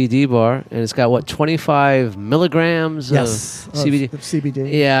CBD bar, and it's got 25 milligrams Yes, of CBD. of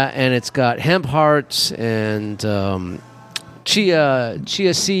CBD. Yeah, and it's got hemp hearts and chia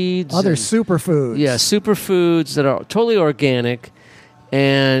seeds, Other and, superfoods. yeah, superfoods that are totally organic,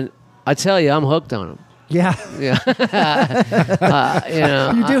 and I tell you, I'm hooked on them. Yeah. Yeah,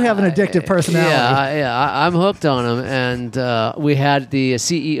 You do have an addictive personality. I'm hooked on them, and we had the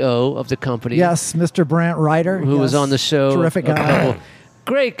CEO of the company. Yes, Mr. Brant Ryder. Who was Yes. on the show. Terrific a guy. couple-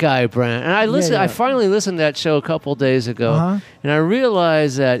 Great guy, Brent. And I listened. yeah. I finally listened to that show a couple days ago, Uh-huh. and I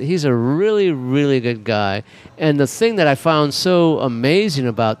realized that he's a really, really good guy. And the thing that I found so amazing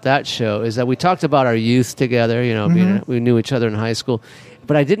about that show is that we talked about our youth together. We knew each other in high school,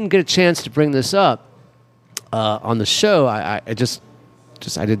 but I didn't get a chance to bring this up on the show. I did,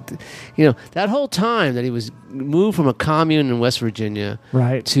 that whole time that he was moved from a commune in West Virginia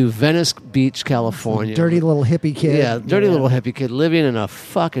Right. to Venice Beach, California. Dirty little hippie kid. Yeah, dirty little hippie kid living in a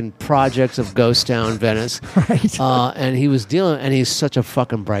fucking projects of Ghost Town, Venice. Right. And he was and he's such a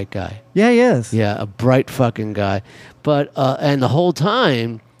fucking bright guy. Yeah, he is. Yeah, a bright fucking guy. But, and the whole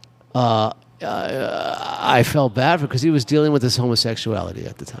time, I felt bad for because he was dealing with his homosexuality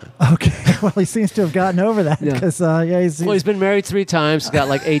at the time. Okay. Well, he seems to have gotten over that Yeah. because, He's been married 3 times, got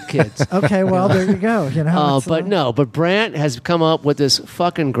like 8 kids. Okay, well, there you go. It's, But Brant has come up with this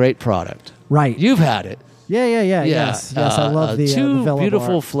fucking great product. Right. You've had it. Yeah. Yes, I love the 2 Velo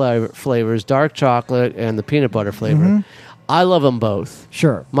beautiful bar. flavors, dark chocolate and the peanut butter flavor. Mm-hmm. I love them both.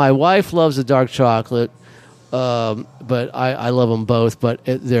 Sure. My wife loves the dark chocolate, but I love them both. But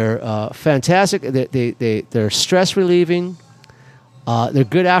they're fantastic. They're stress relieving. They're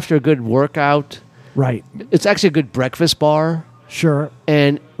good after a good workout. Right. It's actually a good breakfast bar. Sure.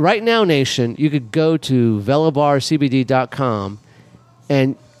 And right now, nation, you could go to VeloBarCBD.com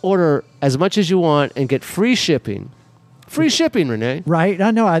and order as much as you want and get free shipping. Free shipping, Renee. Right.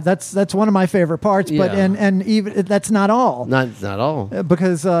 I know. That's one of my favorite parts. But Yeah. and even that's not all. Not all.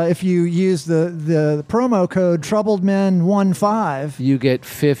 Because if you use the promo code TroubledMen15, You get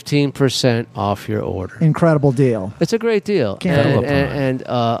 15% off your order. incredible deal. It's a great deal. Can't And, go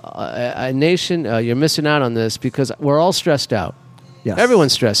up and, a nation, you're missing out on this because we're all stressed out. Yes.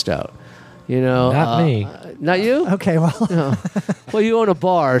 Everyone's stressed out. Not me. Not you? Okay. Well. No. Well, you own a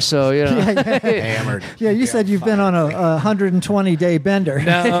bar, so Hammered. Yeah. You said you've been on a 120-day bender.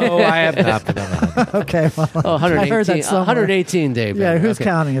 No, I have not been on that. Okay. Well. Oh, I heard that 118, somewhere. 118 day. Yeah. bender. Who's Okay.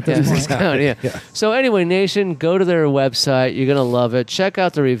 counting at this Who's point? counting? Yeah. So anyway, nation, go to their website. You're gonna love it. Check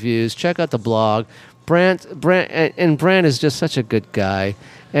out the reviews. Check out the blog. Brant is just such a good guy,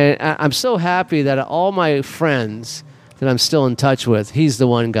 and I'm so happy that all my friends that I'm still in touch with, he's the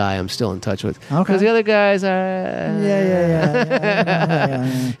one guy I'm still in touch with. Okay. Because the other guys are.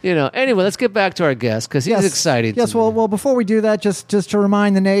 Yeah. Anyway, let's get back to our guest because he's excited. Yes. Well. Before we do that, just to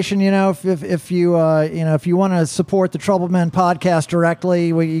remind the nation, if you want to support the Troubled Men podcast directly,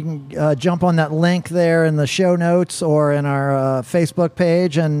 you can jump on that link there in the show notes or in our Facebook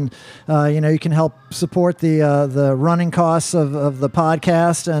page, and you can help support the running costs of the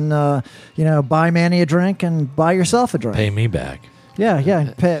podcast, and buy Manny a drink and buy yourself a drink. Pay me back. Yeah.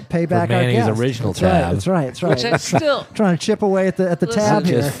 Pay back our Manny's guests. original That's right. tab. That's right. That's right. Which I still. Trying to chip away at the tab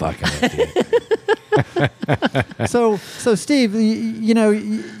here. Just fucking with you. So Steve,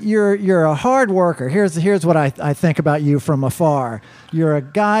 you're a hard worker. Here's what I think about you from afar. You're a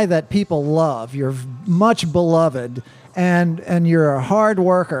guy that people love. You're much beloved, and you're a hard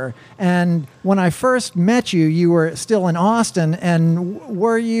worker. And when I first met you, you were still in Austin. And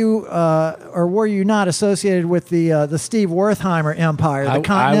were you or were you not associated with the Steve Wertheimer empire, the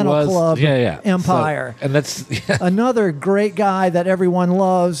Continental I was, Club yeah. empire? So, and that's Another great guy that everyone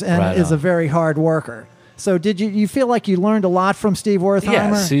loves and Right is on. a very hard worker. So did you feel like you learned a lot from Steve Wertheimer?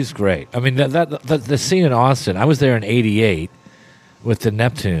 yes, he's great. I mean, the scene in Austin. I was there in '88. with the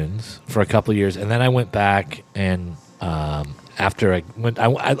Neptunes for a couple of years, and then I went back and after I went, I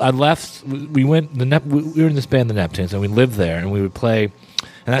left. We went. We were in this band, the Neptunes, and we lived there, and we would play.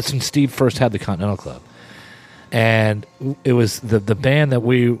 And that's when Steve first had the Continental Club. And it was the band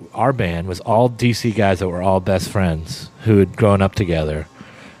that our band was all DC guys that were all best friends who had grown up together.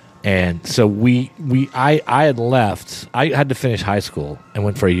 And so I had left. I had to finish high school and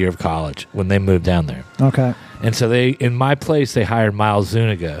went for a year of college when they moved down there. Okay. And so in my place, they hired Miles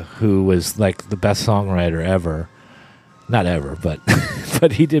Zuniga, who was like the best songwriter ever. Not ever, but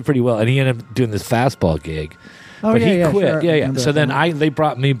but he did pretty well. And he ended up doing this fastball gig. Oh, but yeah, he yeah, quit. sure. Yeah. So then they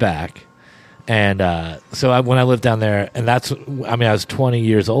brought me back. And when I lived down there, and I was 20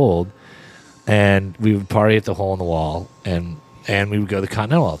 years old, and we would party at the Hole in the Wall, and we would go to the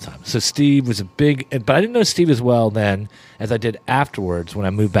Continental all the time. So Steve was but I didn't know Steve as well then as I did afterwards when I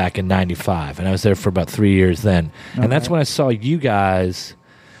moved back in 95, and I was there for about 3 years then. Okay. And that's when I saw you guys,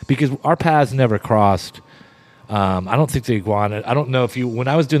 because our paths never crossed. I don't think the Iguana, I don't know if when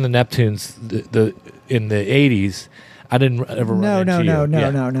I was doing the Neptunes in the 80s, I didn't ever run into you.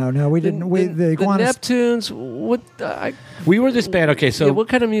 No. We didn't. The Iguanas. Neptunes. We were this band. Okay, so what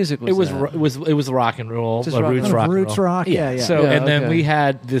kind of music was that? It was rock and roll, Just roots rock. Roots rock. Yeah. So Yeah, and then okay. we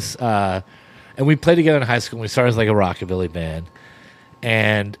had this, and we played together in high school. And we started as like a rockabilly band,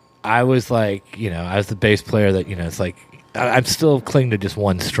 and I was like, I was the bass player that it's like I'm still clinging to just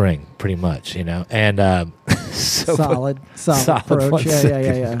one string, pretty much, and so solid approach. one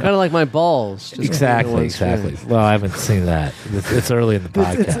Yeah. Kind of like my balls. Just Exactly. Well, I haven't seen that. It's early in the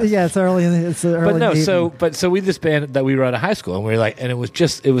podcast. It's early. It's early. But no, in the so we this band that we were out of high school, and we were like, and it was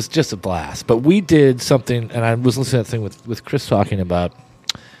just a blast. But we did something, and I was listening to that thing with Chris talking about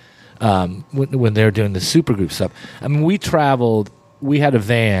when they were doing the supergroup stuff. I mean, we traveled. We had a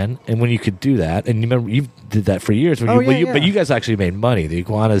van, and when you could do that, and you remember you did that for years. But you guys actually made money. The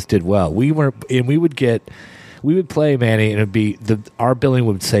Iguanas did well. We would play, Manny, and it'd be our billing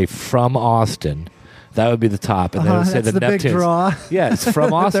would say from Austin. That would be the top, and then it would say that's the the big Neptunes. draw. Yeah, it's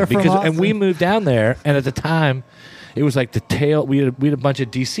from Austin They're from Austin. and we moved down there, and at the time, it was like the tail. We had a bunch of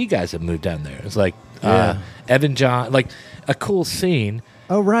DC guys that moved down there. It was like Evan John, like a cool scene.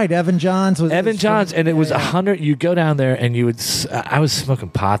 Oh right, Evan Johns was and it was 100. You go down there, and you would. I was smoking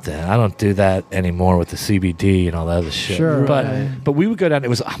pot then. I don't do that anymore with the CBD and all that other shit. Sure, but we would go down. It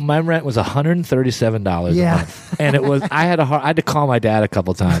was my rent was $137 Yeah. a month, and it was. I had to call my dad a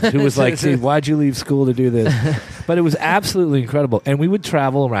couple times, who was like, "Dude, why'd you leave school to do this?" But it was absolutely incredible, and we would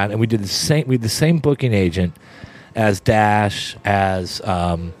travel around, and we did the same. We had the same booking agent as Dash, as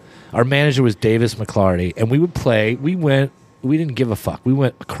our manager was Davis McClarty, and we would play. We didn't give a fuck. We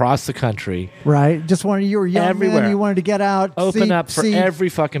went across the country. Right. Just wanted, you were young Everywhere. man, you wanted to get out, Open up for every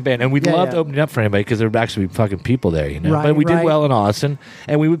fucking band. And we loved opening up for anybody because there would actually be fucking people there, Right, But we did right. well in Austin.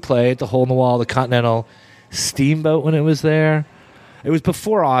 And we would play at the Hole in the Wall, the Continental, Steamboat when it was there. It was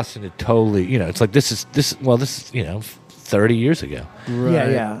before Austin had totally, it's like this is 30 years ago.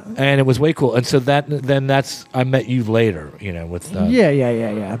 Right. Yeah. And it was way cool. And so I met you later, with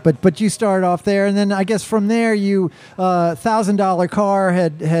Yeah. But you started off there, and then I guess from there you $1,000 car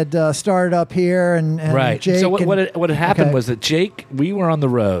had started up here, and right. Jake. So what had happened okay. was that Jake, we were on the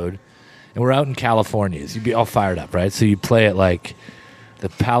road, and we're out in California. So you'd be all fired up, right? So you play at like the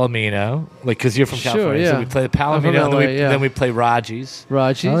Palomino, like because you're from Sure, California. yeah. So we play the I'm from Palomino, and LA, yeah. then we play Raji's.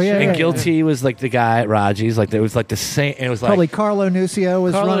 Raji's. Oh, yeah. And Guilty was like the guy at Raji's. Like there was like the same. And it was Probably like Carlo Nuccio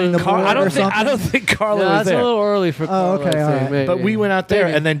was running the board I or something. don't think Carlo Yeah, was that's there. a little early for Carlo, okay, I all think, right. maybe. But we went out there,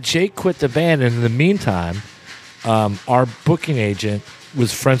 Maybe. and then Jake quit the band. And in the meantime, our booking agent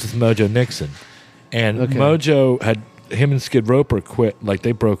was friends with Mojo Nixon, and Okay. Mojo had him and Skid Roper quit. Like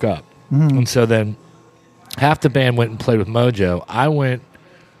they broke up, Mm-hmm. and so then half the band went and played with Mojo.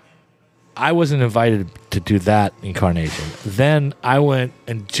 I wasn't invited to do that incarnation. Then I went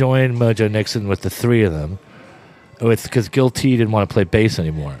and joined Mojo Nixon with the three of them, because Gil T didn't want to play bass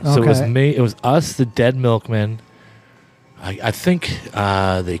anymore. So it was Okay. me. It was us, the Dead Milkmen. I think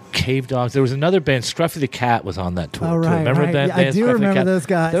the Cave Dogs. There was another band. Scruffy the Cat was on that tour. Oh, too. right. Remember right. that? Yeah, I band, do Scruffy the remember Cat? those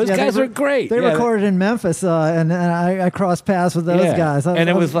guys. Those Yeah, guys they are great. They Yeah, recorded in Memphis, and I crossed paths with those yeah. guys. And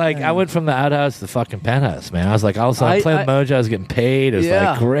it was like I went from the outhouse to the fucking penthouse, man. I was like, all of a sudden, I'm playing Mojo. I was getting paid. It was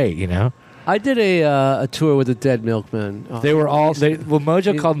Yeah. like great, I did a tour with the Dead Milkmen. Oh, They were all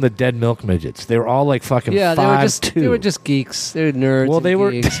Mojo called them the Dead Milk Midgets. They were all like fucking yeah, 5'2". they were just geeks. They were nerds. Well, they and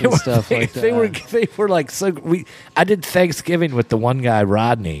were geeks they and were, stuff they, like that. they were like so. I did Thanksgiving with the one guy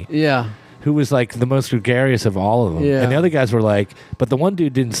Rodney, Yeah. who was like the most gregarious of all of them. Yeah. And the other guys were like, but the one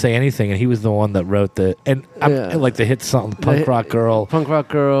dude didn't say anything, and he was the one that wrote like the hit song, Punk Rock Girl, Punk Rock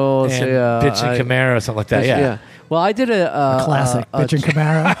Girls. and yeah, Bitch and Camaro, something like that. Yeah. Well, I did a Classic, Bitch and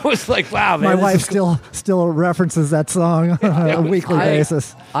Camaro. I was like, wow, man. My this wife is still references that song on a weekly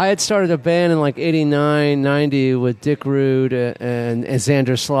basis. I had started a band in like 89, 90 with Dick Rude and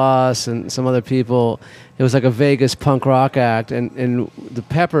Xander Sloss and some other people. It was like a Vegas punk rock act. And the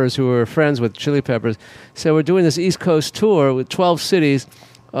Peppers, who were friends with Chili Peppers, said, we're doing this East Coast tour with 12 cities.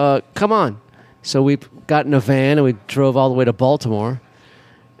 Come on. So we got in a van and we drove all the way to Baltimore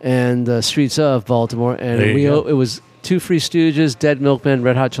and the streets of Baltimore. And it was Two Free Stooges, Dead Milkmen,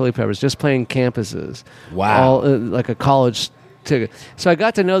 Red Hot Chili Peppers, just playing campuses. Wow. All, like a college ticket. So I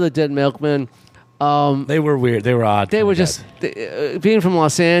got to know the Dead Milkmen. They were weird. They were odd. They were just, being from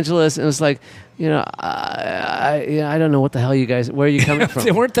Los Angeles, it was like, I don't know what the hell you guys, where are you coming from?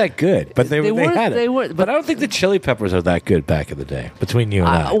 They weren't that good, but they had it. They weren't, but I don't think the Chili Peppers are that good back in the day, between you and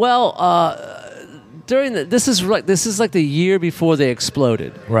I. This is like the year before they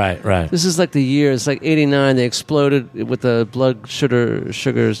exploded. Right. This is like the year. It's like '89. They exploded with the Blood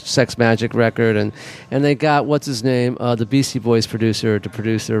Sugar Sex Magic record, and they got what's his name, the Beastie Boys producer to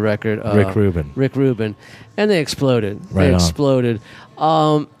produce their record, Rick Rubin, and they exploded. They exploded.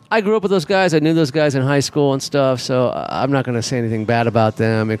 I grew up with those guys. I knew those guys in high school and stuff. So I'm not going to say anything bad about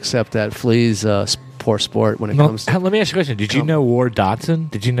them, except that Flea's poor sport when it comes to... Let me ask you a question. Did you know Ward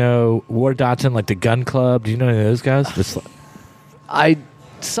Dotson? Did you know Ward Dotson, like the Gun Club? Do you know any of those guys? I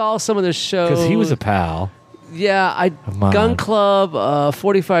saw some of the shows. Because he was a pal. Yeah, Gun Club,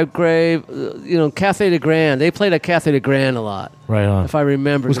 45 Grave, Cafe de Grand. They played at Cafe de Grand a lot. Right on. If I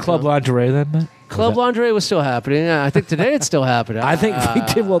remember. Was Club Lingerie then, man? Club Lingerie was still happening. I think today it's still happening. I think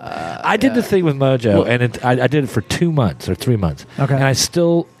we did. Well, I did the thing with Mojo, and I did it for 2 months or 3 months. Okay. And I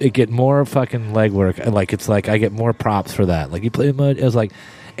still get more fucking legwork. Like it's like I get more props for that. Like you play Mojo, it was like,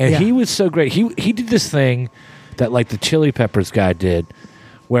 and he was so great. He did this thing that like the Chili Peppers guy did,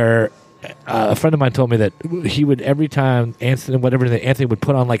 where a friend of mine told me that he would every time Anthony would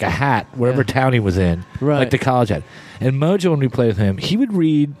put on like a hat wherever town he was in, like the college hat. And Mojo, when we played with him, he would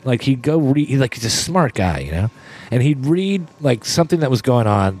read, like he'd go read, he's a smart guy, and he'd read like something that was going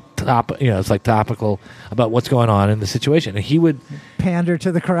on, it's like topical about what's going on in the situation, and he would pander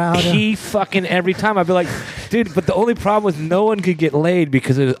to the crowd. He fucking every time I'd be like, dude, but the only problem was no one could get laid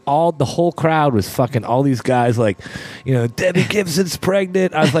because it was the whole crowd was fucking all these guys like, Debbie Gibson's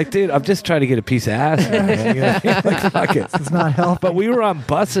pregnant. I was like, dude, I'm just trying to get a piece of ass. Like, fuck it. It's not helping. But we were on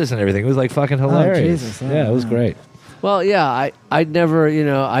buses and everything. It was like fucking hilarious. Oh, Jesus. Yeah, it was great. Well, yeah, I'd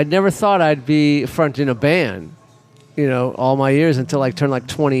never thought I'd be fronting a band, all my years until I turned like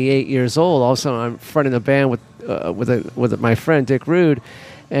 28 years old. All of a sudden, I'm fronting a band with my friend Dick Rude,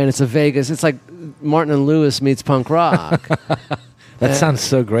 and it's a Vegas. It's like Martin and Lewis meets punk rock. That sounds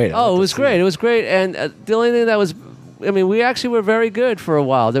so great. It was great. It was great, and the only thing that was, we actually were very good for a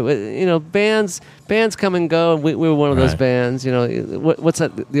while. There was, bands come and go, and we were one of those bands. What's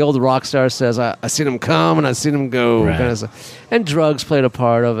that? The old rock star says, "I seen them come and I seen them go," kind of stuff. And drugs played a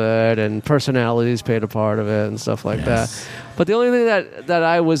part of it, and personalities played a part of it, and stuff like that. But the only thing that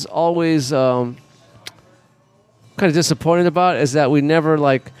I was always kind of disappointed about is that we never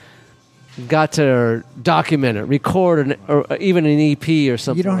got to document it, record or even an EP or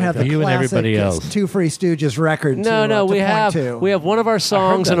something. You don't have the you classic and everybody else. Two Free Stooges record. No, we have one of our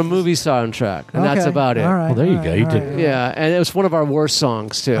songs and a movie soundtrack, and that's about it. All right, well, there you go. You did. Yeah, and it was one of our worst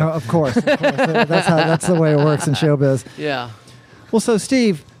songs too. Of course. That's the way it works in showbiz. Yeah. Well, so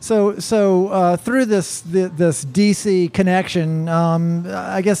Steve, through this DC connection,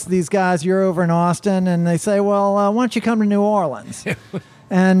 I guess these guys, you're over in Austin, and they say, well, why don't you come to New Orleans?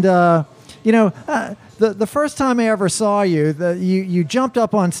 And the first time I ever saw you, you jumped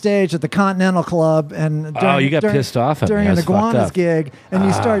up on stage at the Continental Club, and you got pissed off at me. during I an was fucked Iguanas up. gig, and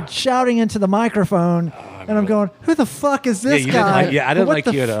you started shouting into the microphone. And I'm going, who the fuck is this guy? I didn't like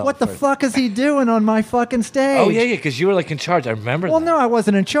you at all. What the fuck is he doing on my fucking stage? Oh, yeah, because you were in charge. I remember that. Well, no, I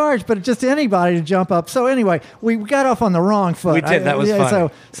wasn't in charge, but just anybody to jump up. So anyway, we got off on the wrong foot. We did. That was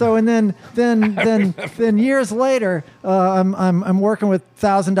funny. So and then years later, I'm working with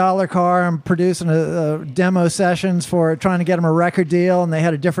 $1,000 Car. I'm producing a demo sessions for trying to get them a record deal, and they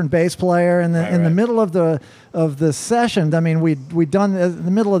had a different bass player. And in the middle of the session, we'd done in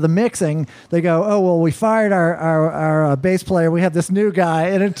the middle of the mixing. They go, oh well, we fired our bass player. We have this new guy,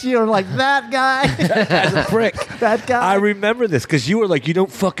 and it's like that guy as a prick. That guy. I remember this because you were like, you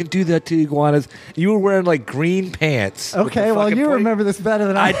don't fucking do that to Iguanas. You were wearing green pants. Okay, well you remember this better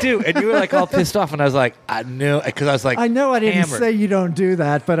than I do, and you were all pissed off, and I was like, I knew because I was like, I know I didn't hammered. say you don't do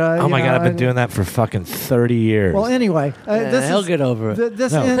that, but oh my god, I've been doing that for fucking 30 years. Well, anyway, he'll get over it.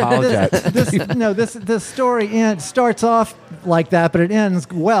 This story starts off like that, but it ends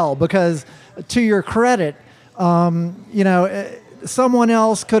well because, to your credit, someone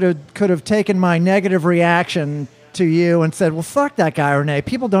else could have taken my negative reaction to you and said, well, fuck that guy, Renee.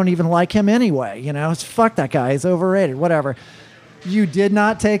 People don't even like him anyway. Fuck that guy. He's overrated, whatever. You did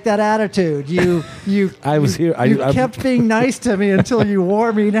not take that attitude. You I was here. You kept being nice to me until you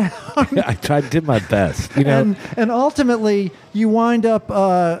wore me down. I did my best. And ultimately, you wind up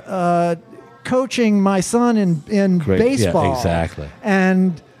coaching my son in baseball. Yeah, exactly.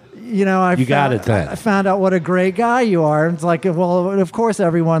 And I found out what a great guy you are. It's like, well, of course,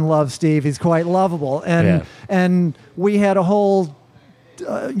 everyone loves Steve. He's quite lovable, and we had a whole.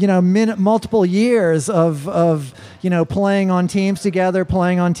 Multiple years of playing on teams together,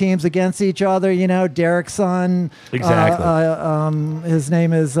 playing on teams against each other. Derek's son, exactly. His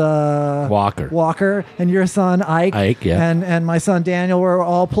name is Walker, and your son Ike, and my son Daniel were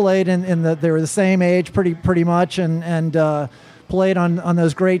all played they were the same age, pretty much, and played on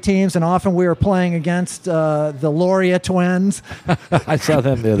those great teams, and often we were playing against the Loria twins. I saw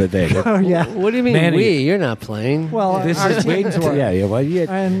them the other day. Oh yeah. What do you mean Manny, You're not playing. Well, this our is teams were. Yeah.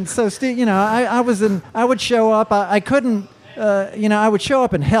 And so, Steve, I would show up. I couldn't. I would show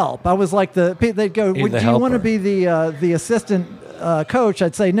up and help. I was like they'd go, do you want to be the assistant coach?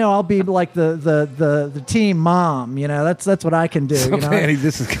 I'd say no. I'll be like the team mom. That's what I can do. So, Manny,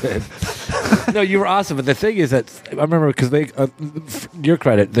 this is good. No, you were awesome. But the thing is that I remember because they, your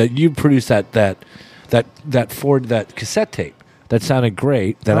credit, that you produced that cassette tape that sounded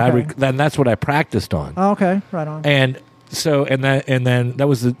great. Then that's what I practiced on. Oh, okay, right on. And so and then that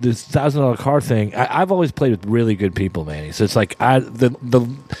was this $1,000 car thing. I've always played with really good people, Manny. So it's like until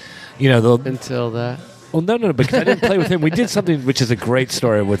that. Well, no, because I didn't play with him. We did something which is a great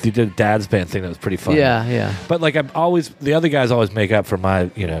story with you did a dad's band thing that was pretty fun. Yeah. But like the other guys always make up for my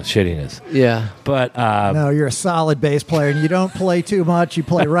shittiness. Yeah. But no, you're a solid bass player, and you don't play too much. You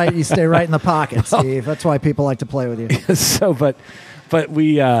play right. You stay right in the pocket, Steve. That's why people like to play with you. So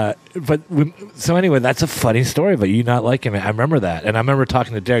anyway, that's a funny story. But you not like him, I remember that, and I remember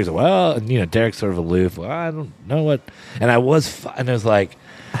talking to Derek. Derek's sort of aloof. Well, I don't know what, and I was like.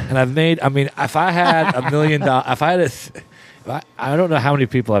 And if I had $1 million, I don't know how many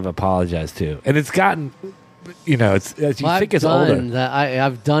people I've apologized to, and it's gotten, it's older.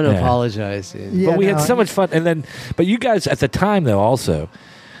 I've done apologizing, Yeah, but we had so much fun, but you guys at the time though also,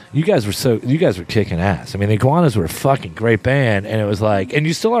 you guys were kicking ass. I mean, the Iguanas were a fucking great band, and it was like, and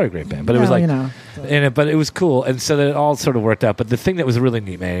you still are a great band, but it was like, but it was cool, and so that it all sort of worked out. But the thing that was really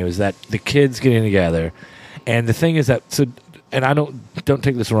neat, man, was that the kids getting together, and the thing is that and I don't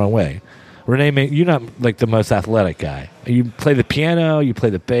take this the wrong way. Renee, you're not like the most athletic guy. You play the piano, you play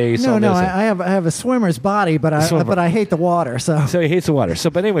the bass. No, I have a swimmer's body, but I hate the water. So he hates the water.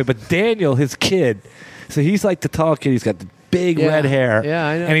 But anyway, Daniel, his kid, so he's like the tall kid. He's got the big red hair. Yeah,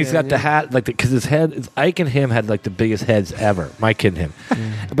 I know. And he's got the hat, because his head. Ike and him had like the biggest heads ever. My kid and him.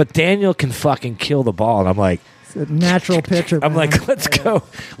 But Daniel can fucking kill the ball, and I'm like. A natural pitcher. I'm like, let's go.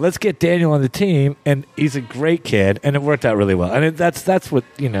 Let's get Daniel on the team, and he's a great kid, and it worked out really well. And that's what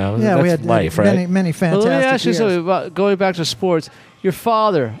that's we had life, many, right? many fantastic. Well, let me ask you years. something about going back to sports. Your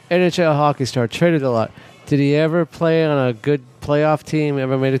father, NHL hockey star, traded a lot. Did he ever play on a good playoff team?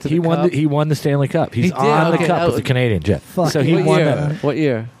 Ever made it to the Cup? He won the Stanley Cup. He's on the Cup with the Canadian Jet. So he won that. What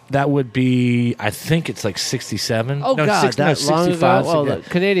year? That would be, I think it's like 67. Oh, God, that long ago? 65. Well, the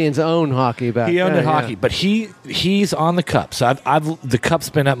Canadians own hockey back then. He owned hockey, but he's on the cup. So the cup's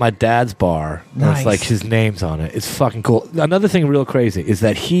been at my dad's bar. Nice. It's like his name's on it. It's fucking cool. Another thing real crazy is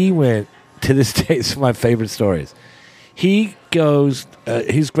that he went, to this day, it's one of my favorite stories. He goes,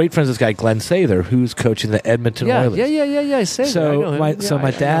 he's great friends with this guy, Glenn Sather, who's coaching the Edmonton Oilers. Yeah. So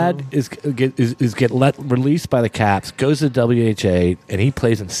my dad is released by the Caps, goes to the WHA, and he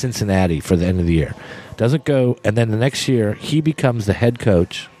plays in Cincinnati for the end of the year. Doesn't go, and then the next year he becomes the head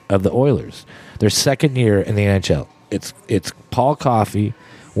coach of the Oilers. Their second year in the NHL. It's Paul Coffey,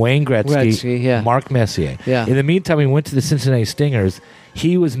 Wayne Gretzky, Mark Messier. Yeah. In the meantime, he went to the Cincinnati Stingers.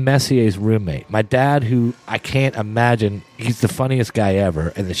 He was Messier's roommate. My dad, who I can't imagine, he's the funniest guy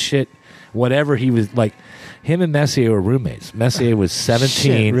ever. And the shit, whatever he was like, him and Messier were roommates. Messier was 17,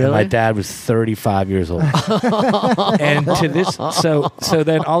 Shit, really? and my dad was 35 years old. And to this, so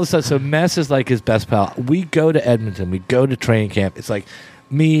then all of a sudden, so Mess is like his best pal. We go to Edmonton. We go to training camp. It's like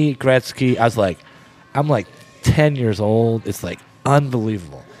me, Gretzky. I'm like 10 years old. It's like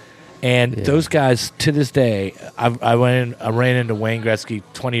unbelievable. And those guys, to this day, I ran into Wayne Gretzky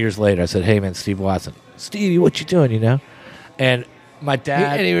 20 years later. I said, "Hey, man, Steve Watson. Stevie, what you doing, And my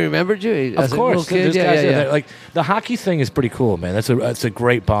dad... And he remembered you? Of course. Kid? Yeah. Like, the hockey thing is pretty cool, man. That's a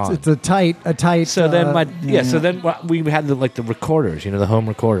great bond. It's a tight. So then we had the recorders, the home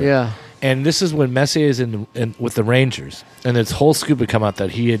recorder. Yeah. And this is when Messier is in with the Rangers, and this whole scoop had come out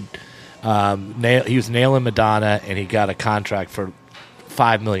that he had he was nailing Madonna, and he got a contract for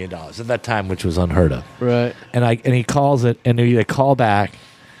 $5 million at that time, which was unheard of. Right. And he calls it, and they call back,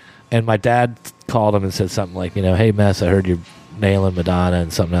 and my dad called him and said something like, hey Mess, I heard you're nailing Madonna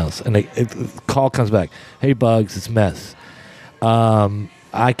and something else, and the call comes back, hey Bugs, it's Mess.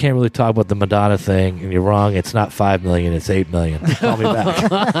 I can't really talk about the Madonna thing, and you're wrong. It's not $5 million; it's $8 million. Call me back.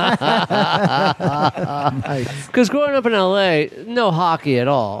 Because growing up in L.A., no hockey at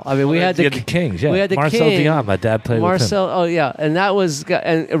all. I mean, we had the Kings. Yeah, we had the Marcel King. Dion. My dad played with him. Oh yeah, and that was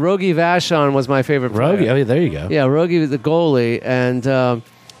and Rogie Vachon was my favorite player. Rogie. Oh yeah, there you go. Yeah, Rogie was the goalie, and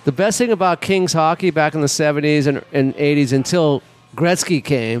the best thing about Kings hockey back in the 70s and 80s until Gretzky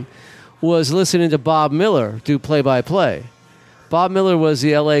came was listening to Bob Miller do play-by-play. Bob Miller was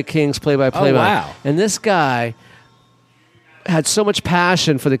the L.A. Kings play-by-play. Oh, wow. And this guy had so much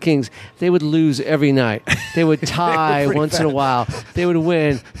passion for the Kings. They would lose every night. They would tie once in a while. They would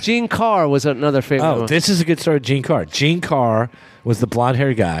win. Gene Carr was another favorite one. This is a good story. Gene Carr. Gene Carr was the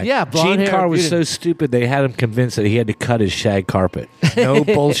blonde-haired guy. Yeah, blonde Gene hair, Carr was so stupid they had him convinced that he had to cut his shag carpet. No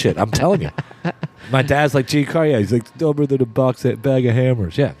bullshit. I'm telling you. My dad's like, Gene Carr, yeah. He's like, dumber than a bag of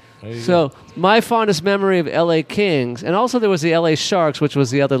hammers. Yeah. So my fondest memory of L.A. Kings, and also there was the L.A. Sharks, which was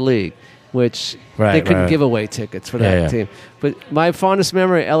the other league, which they couldn't give away tickets for that team. But my fondest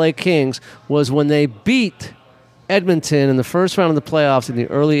memory of L.A. Kings was when they beat Edmonton in the first round of the playoffs in the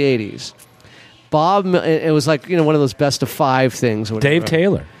early 80s. It was like, one of those best of 5 things. Or whatever. Dave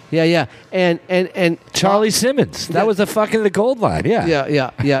Taylor. Yeah. And Charlie Simmons. That was the gold line. Yeah.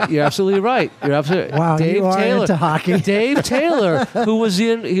 Yeah. You're absolutely right. You're absolutely Wow, Dave you are Taylor. into hockey. Dave Taylor, who was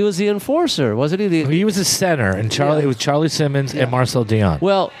he was the enforcer, wasn't he? He was a center, and it was Charlie Simmons and Marcel Dion.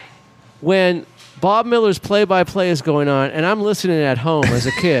 Well, when Bob Miller's play-by-play is going on, and I'm listening at home as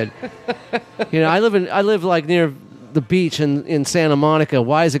a kid, I live like near the beach in Santa Monica.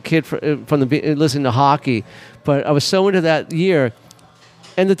 Why is a kid from the beach listening to hockey? But I was so into that year.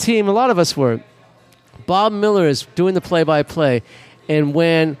 And the team, a lot of us were. Bob Miller is doing the play-by-play, and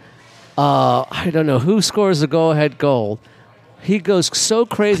when I don't know who scores the go-ahead goal, he goes so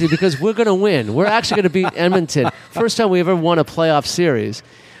crazy because we're going to win. We're actually going to beat Edmonton. First time we ever won a playoff series.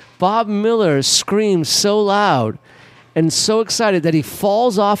 Bob Miller screams so loud and so excited that he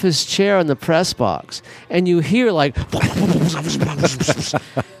falls off his chair in the press box, and you hear like,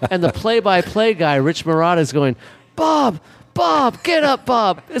 and the play-by-play guy, Rich Marotta, is going, Bob, get up,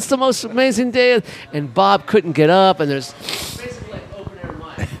 Bob. It's the most amazing day. And Bob couldn't get up, and there's basically like open-air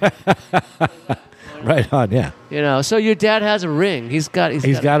mic. Right on, yeah. So your dad has a ring. He's got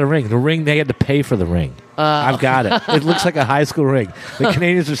a ring. The ring, they had to pay for the ring. I've got it. It looks like a high school ring. The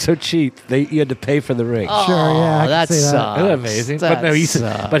Canadians are so cheap, you had to pay for the ring. Oh, Sure, yeah, I that can see that. sucks. Isn't that amazing?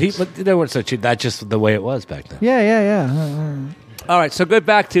 That But they weren't so cheap. That's just the way it was back then. Yeah. All right, so go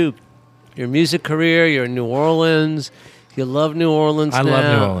back to your music career. You're in New Orleans. You love New Orleans. I now. love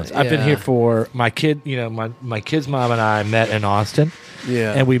New Orleans. I've been Yeah. here for my kid. My kid's mom and I met in Austin.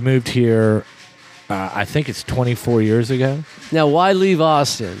 Yeah. And we moved here. I think it's 24 years ago. Now, why leave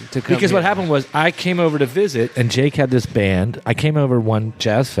Austin to come? Because here? what happened was I came over to visit, and Jake had this band. I came over one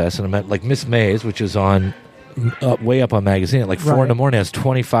jazz fest, and I met like Miss Mays, which is on way up on magazine at like 4 in the morning. I was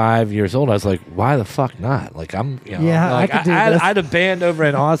 25 years old. I was like, why the fuck not? Like I could do this. I had a band over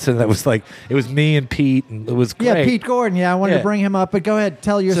in Austin that was like, it was me and Pete, and it was great. Yeah, Pete Gordon. Yeah, I wanted to bring him up, but go ahead,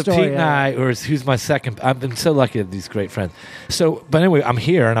 tell your So story. Pete and I, who's my second, I've been so lucky to have these great friends. So, but anyway, I'm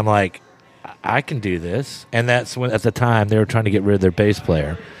here, and I'm like, I can do this. And that's when, at the time, they were trying to get rid of their bass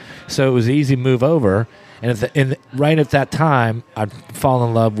player. So it was an easy move over. And right at that time, I'd fallen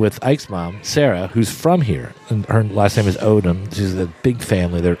in love with Ike's mom, Sarah, who's from here. And her last name is Odom. She's a big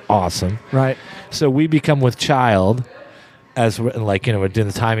family. They're awesome. Right. So we become with child as we're doing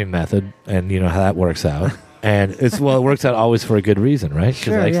the timing method, and you know how that works out. And it works out always for a good reason, right?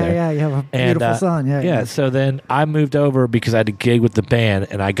 Sure, yeah. You have a beautiful son. Yeah. So then I moved over because I had a gig with the band,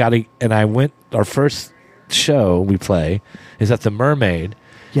 and I went. Our first show we play is at the Mermaid.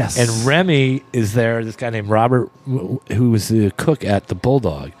 Yes. And Remy is there. This guy named Robert, who was the cook at the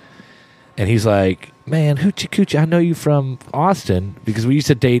Bulldog, and he's like, "Man, hoochie coochie, I know you from Austin because we used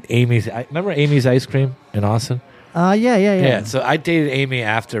to date Amy's. Remember Amy's Ice Cream in Austin? Yeah. So I dated Amy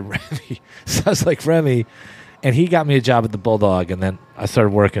after Remy. So I was like, Remy, and he got me a job at the Bulldog, and then I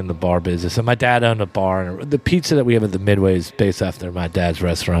started working in the bar business. And my dad owned a bar, and the pizza that we have at the Midway is based after my dad's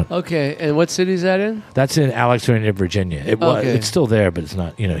restaurant. Okay, and what city is that in? That's in Alexandria, Virginia. It's still there, but it's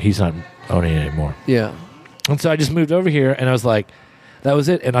not. He's not owning it anymore. Yeah. And so I just moved over here, and I was like, that was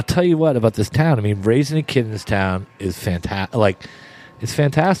it. And I'll tell you what about this town. I mean, raising a kid in this town is fantastic. Like, it's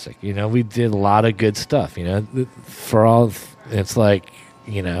fantastic. You know, we did a lot of good stuff. You know, it's like,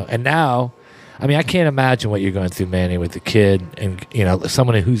 you know, and now, I mean, I can't imagine what you're going through, Manny, with the kid, and you know,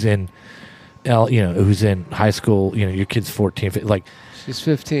 someone who's in, who's in high school. You know, your kid's 14, like. She's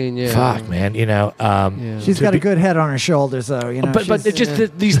 15, yeah. Fuck, man, you know. She's got a good head on her shoulders, though. You know, but it's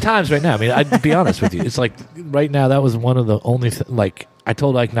just these times right now. I mean, I'd be honest with you. It's like right now, that was one of the only like I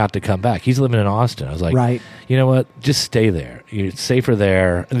told Ike not to come back. He's living in Austin. I was like, right. You know what? Just stay there. You're safer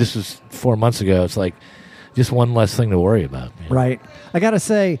there. And this was 4 months ago. It's like just one less thing to worry about. You know? Right. I got to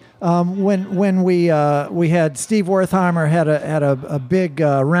say, when we had Steve Wertheimer had a big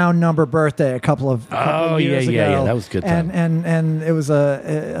round number birthday a couple of years ago. Yeah, that was a good time. And it was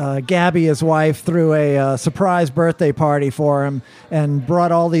Gabby, his wife, threw a surprise birthday party for him and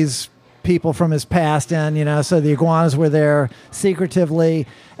brought all these people from his past in, you know, so the iguanas were there secretively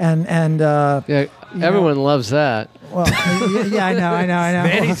and everyone loves that. Well, yeah, I know.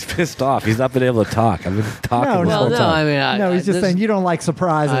 Manny's pissed off. He's not been able to talk. I've been talking this whole time. I mean, he's just saying you don't like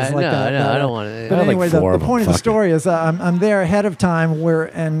surprises like that. No, I don't want to. But anyway, like the point of the story is I'm there ahead of time. We're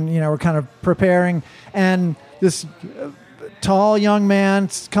kind of preparing, and this tall young man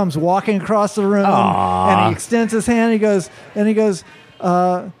comes walking across the room, and he extends his hand. He goes,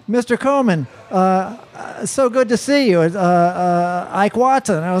 Mr. Coleman, so good to see you. Ike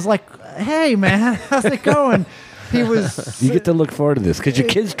Watson. I was like, hey, man, how's it going? He was. You get to look forward to this because your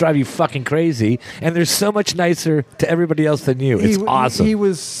kids drive you fucking crazy, and they're so much nicer to everybody else than you. It's awesome. He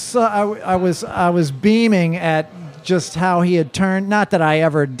was. I was beaming at just how he had turned. Not that I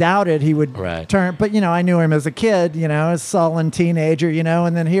ever doubted he would turn, but I knew him as a kid, a sullen teenager,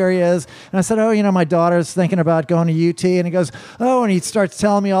 and then here he is. And I said, my daughter's thinking about going to UT, and he goes, and he starts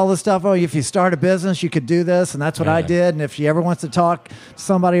telling me all this stuff. If you start a business, you could do this, and that's what I did. And if she ever wants to talk to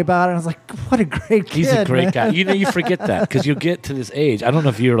somebody about it, I was like, what a great kid. He's a great man. guy. You forget that because you get to this age. I don't know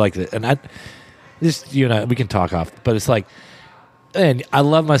if you're like that, and you and I, we can talk off, but it's like. And I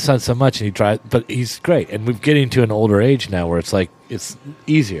love my son so much, and but he's great. And we're getting to an older age now where it's like it's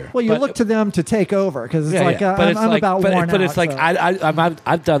easier. Well, you look to them to take over because it's I'm about worn out. But it's like so.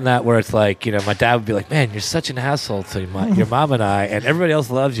 I've done that where it's like my dad would be like, "Man, you're such an asshole to your mom and I, and everybody else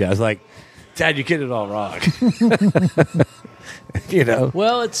loves you." I was like, "Dad, you're getting it all wrong."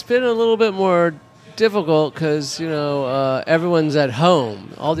 Well, it's been a little bit more difficult because everyone's at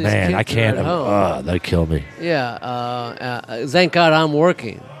home. All these kids I can't. are at home. That'd kill me. Yeah. Thank God I'm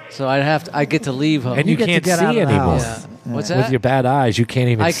working, so I get to leave home. And you can't see anymore. Yeah. What's that? With your bad eyes, you can't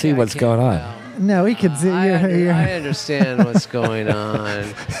even see what's going on. No, he can see. I understand what's going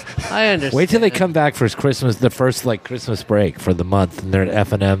on. I understand. Wait till they come back for Christmas, the first Christmas break for the month, and they're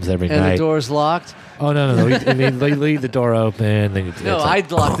at F&M's every night. And the door's locked? Oh, no. They leave the door open. No,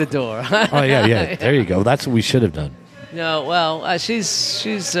 I'd lock the door. Oh, yeah. There you go. That's what we should have done. No, well,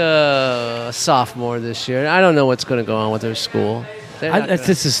 she's a sophomore this year. I don't know what's going to go on with her school.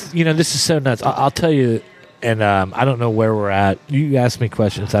 This is so nuts. I'll tell you, and I don't know where we're at. You ask me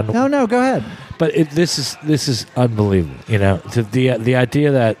questions. I don't. No, go ahead. But this is unbelievable. The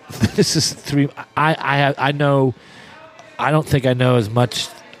idea that this is 3. I know. I don't think I know as much.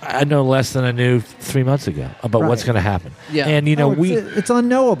 I know less than I knew 3 months ago about what's going to happen. Yeah, and it's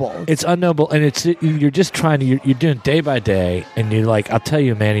unknowable. It's unknowable, and you're just trying to. You're doing it day by day, and you're like, I'll tell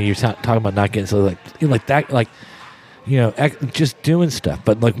you, Manny, you're talking about not getting so like that. Just doing stuff.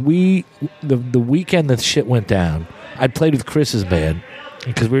 But the weekend that shit went down, I played with Chris's band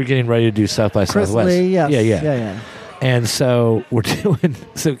because we were getting ready to do South by Chris Southwest. Lee, yes. Yeah. And so we're doing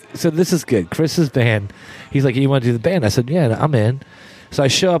so this is good. Chris's band, he's like, you want to do the band? I said, yeah, I'm in. So I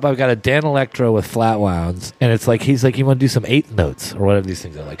show up, I've got a Dan Electro with flat wounds, and it's like, he's like, you want to do some 8 notes or whatever these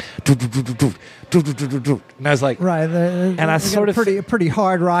things are like. And I was like, right. And I sort of pretty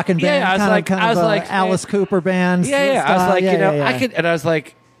hard rocking band. Yeah, I was like Alice Cooper band. Yeah. I was like, I could, and I was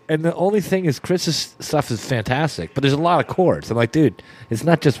like, and the only thing is Chris's stuff is fantastic, but there's a lot of chords. I'm like, dude, it's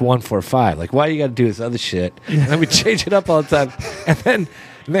not just 1, 4, 5. Like, why you got to do this other shit? And then we change it up all the time. And then,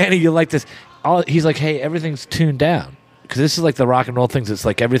 Manny, you like this? He's like, hey, everything's tuned down. Because this is like the rock and roll things. It's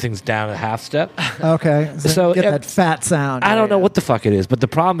like everything's down a half step. Okay. So get that fat sound. I don't know what the fuck it is, but the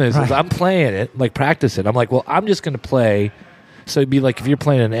problem is I'm playing it, like practice it. I'm like, well, I'm just going to play. So it'd be like if you're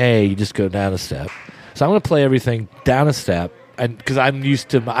playing an A, you just go down a step. So I'm going to play everything down a step, and because I'm used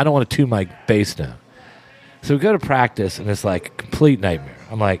to, I don't want to tune my bass down. So we go to practice, and it's like a complete nightmare.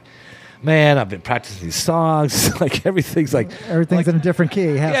 I'm like, man, I've been practicing these songs. Like everything's in a different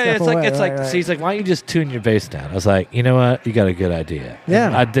key. So he's like, why don't you just tune your bass down? I was like, you know what? You got a good idea. Yeah,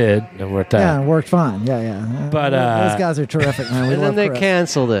 and I did. And it worked out. Yeah, it worked fine. Yeah. But those guys are terrific, man. And then they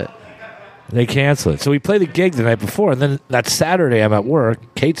canceled it. They cancel it. So we play the gig the night before, and then that Saturday I'm at work.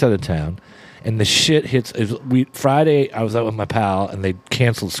 Kate's out of town, and the shit hits. Friday I was out with my pal, and they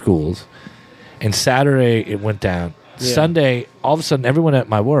canceled schools. And Saturday it went down. Yeah. Sunday, all of a sudden, everyone at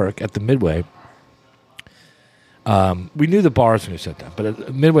my work at the Midway. We knew the bars were going to shut down, but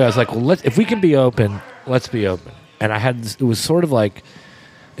at Midway I was like, "Well, if we can be open, let's be open." And I had it was sort of like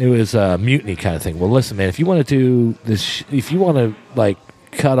it was a mutiny kind of thing. Well, listen, man, if you want to do this, if you want to like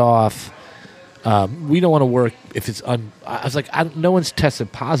cut off. We don't want to work if it's I was like, no one's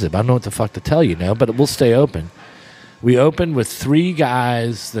tested positive. I don't know what the fuck to tell you now, but we'll stay open. We opened with 3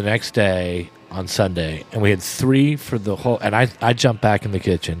 guys the next day on Sunday, and we had 3 for the whole. And I jumped back in the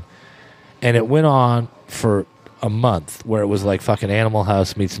kitchen, and it went on for a month where it was like fucking Animal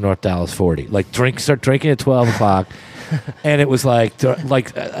House meets North Dallas 40. Like start drinking at 12 o'clock, and it was like You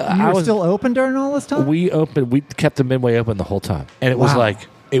were still open during all this time? We kept the Midway open the whole time, and it was like.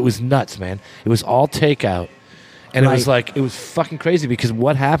 It was nuts, man. It was all takeout. And Right. it was fucking crazy because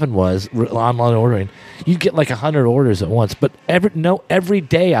what happened was online ordering, you'd get like 100 orders at once. But every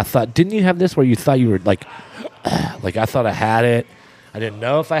day I thought, didn't you have this where you thought you were like I thought I had it. I didn't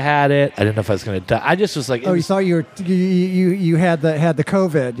know if I had it. I didn't know if I was going to die. I just was like, you thought you had the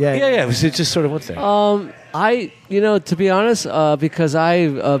COVID. Yeah. yeah. It just sort of went there. To be honest, because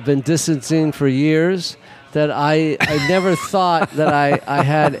I've been distancing for years, that I never thought that I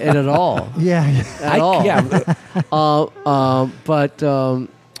had it at all. Yeah. At all. Yeah. But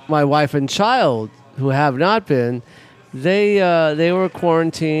my wife and child, who have not been, they were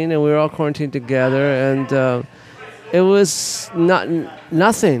quarantined, and we were all quarantined together, and it was nothing.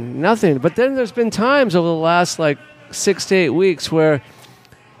 But then there's been times over the last like 6 to 8 weeks where,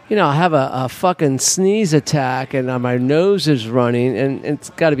 I have a fucking sneeze attack, and my nose is running, and it's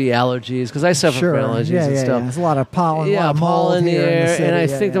got to be allergies because I suffer from allergies and stuff. Yeah. There's a lot of pollen, a lot of pollen mold in the here air, in the city. and I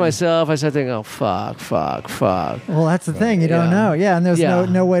think to myself, I start thinking, oh fuck. Well, that's the thing. You don't know. Yeah, and there's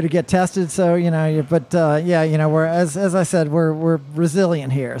no way to get tested. So we're as I said, we're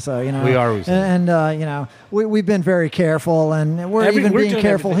resilient here. So we are resilient, and we've been very careful, and we're being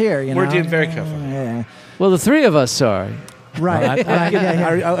careful here. We're being very careful. Yeah. Well, the 3 of us are. Right.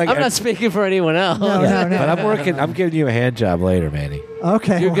 I'm not speaking for anyone else. No. But I'm working. I'm giving you a hand job later, Manny.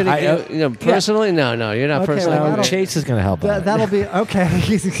 Okay. You're going to personally? No, you're not Okay, personally. well, Chase is going to help out. That'll be okay.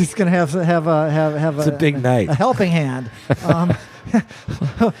 He's going to have It's a big night. A helping hand.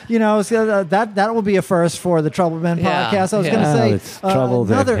 That will be a first for the Troubled Men podcast. I was going to say it's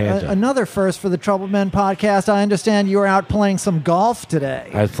troubled another first for the Troubled Men podcast. I understand you were out playing some golf today.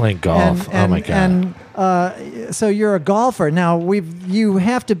 I was playing golf. Oh my god! And so you're a golfer now. You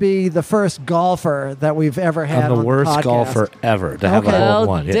have to be the first golfer that we've ever had. I'm the worst golfer ever to have a hole in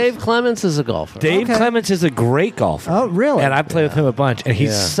one. Dave Clements is a golfer. Dave Clements is a great golfer. Oh, really? And I play with him a bunch, and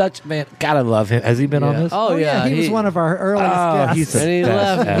he's such man. God, I love him. Has he been on this? Oh yeah, he was one of our earliest guests. He's the and he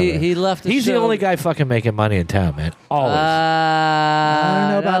best left. ever. He left. He's the only guy fucking making money in town, man. Always. I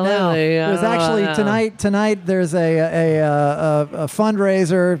don't know about now. There's actually tonight. There's a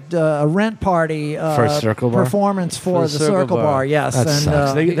fundraiser, a rent party for Circle Bar? performance for the Circle Bar. Yes, That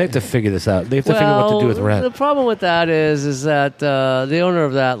sucks. They have to figure this out. They have to figure out what to do with rent. The problem with that is that the owner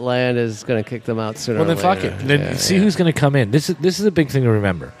of that land is going to kick them out sooner. Well, then fuck it. Then see who's going to come in. This is a big thing to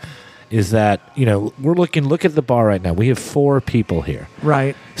remember. Is that we're look at the bar right now. We have 4 people here.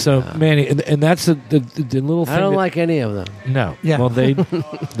 Right. So Manny, and that's the little thing. I don't like any of them. No. Yeah. Well, then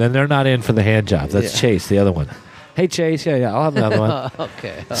they're not in for the hand job. That's Chase, the other one. Hey Chase, yeah, I'll have another one.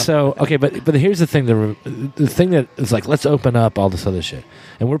 Okay. So but here's the thing. The thing that is like, let's open up all this other shit,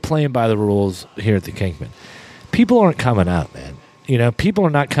 and we're playing by the rules here at the Kingpin. People aren't coming out, man. People are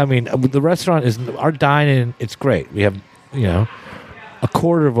not coming. The restaurant is our dine-in. It's great. We have a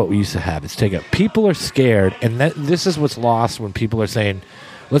quarter of what we used to have. It's takeout. People are scared, and this is what's lost when people are saying,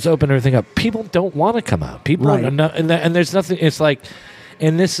 let's open everything up. People don't want to come out. People are not, and there's nothing. It's like,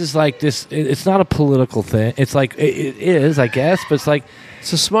 and this is like this. It's not a political thing. It's like it is, I guess, but it's like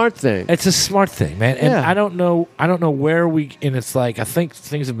it's a smart thing. It's a smart thing, man. And I don't know where we. And it's like I think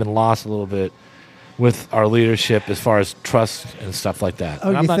things have been lost a little bit with our leadership as far as trust and stuff like that.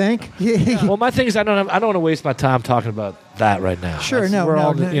 Oh, you think? Well, my thing is I don't want to waste my time talking about that right now. Sure, No,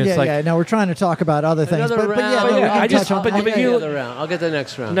 we're trying to talk about other things. Another But I'll get the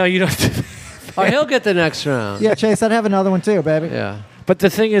next round. No, you don't have to. Oh, he'll get the next round. Yeah, Chase, I'd have another one too, baby. Yeah. But the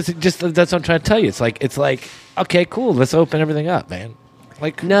thing is, that's what I'm trying to tell you. It's like, okay, cool, let's open everything up, man.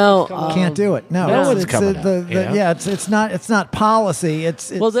 Like, no, can't do it. No, one's coming out. Yeah, it's not policy.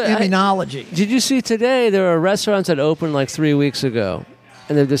 It's immunology. Did you see today there are restaurants that opened like 3 weeks ago,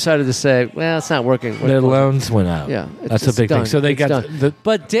 and they've decided to say, well, it's not working. Their loans went out. Yeah, that's a big thing. So they got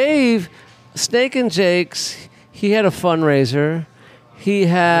but Dave Snake and Jake's, he had a fundraiser. He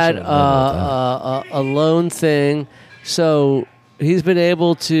had a loan thing. So he's been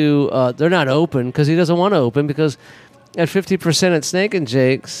able to, they're not open because he doesn't want to open because at 50% at Snake and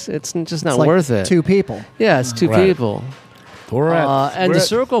Jake's, it's just not It's like worth it. 2 people. Yeah, it's 2 Right. people. And we're the at-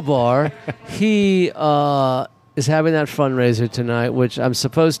 Circle Bar, he is having that fundraiser tonight, which I'm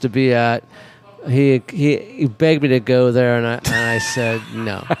supposed to be at. He begged me to go there, and I said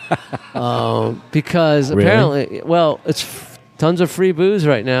no, because Really? apparently, it's tons of free booze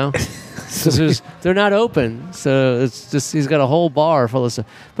right now. They're not open, so it's just he's got a whole bar full of stuff.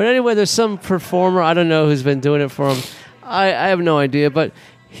 But anyway, there's some performer I don't know who's been doing it for him. I have no idea, but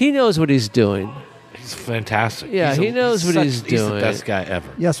he knows what he's doing. He's fantastic. Yeah, he knows what he's He's doing. the best guy ever.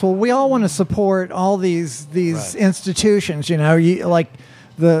 Yes, well, we all want to support all these Right. institutions, like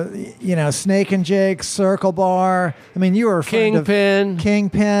the Snake and Jake, Circle Bar. I mean, you were a friend of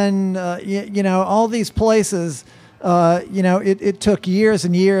Kingpin, all these places. It took years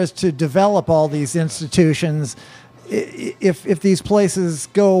and years to develop all these institutions. If these places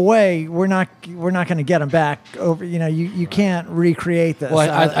go away, we're not going to get them back over. You can't recreate this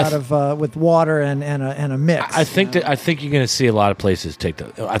out of with water and a mix. I think you're going to see a lot of places take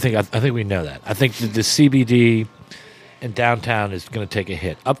that. I think we know that. I think the CBD and downtown is going to take a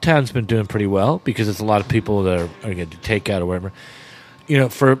hit. Uptown's been doing pretty well because it's a lot of people that are going to do takeout or whatever.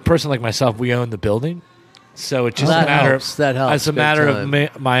 For a person like myself, we own the building, so it's just That a matter. helps. That helps. It's a big matter time.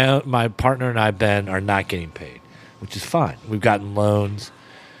 of my partner and I, Ben, are not getting paid, which is fine. We've gotten loans.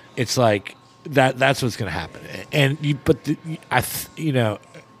 It's like that. That's what's going to happen. And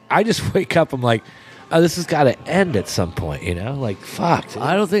I just wake up. I'm like, oh, this has got to end at some point. Like fuck.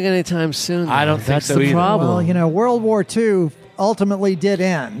 I don't think anytime soon. I don't though. think That's so the either. problem. Well, World War II ultimately did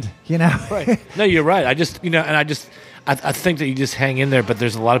end. Right. No, you're right. I think that you just hang in there, but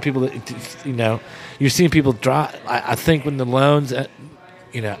there's a lot of people that, you're seeing people drop. I think when the loans, but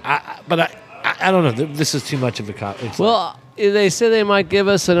I don't know. This is too much of a Well, they say they might give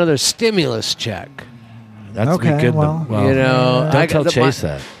us another stimulus check. that's Okay, good. well, Don't tell Chase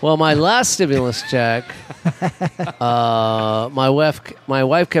that. Well, my last stimulus check, my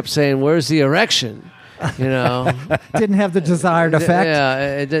wife kept saying, "Where's the erection?" Didn't have the desired effect.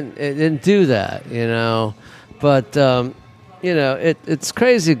 Yeah, it didn't do that. But it's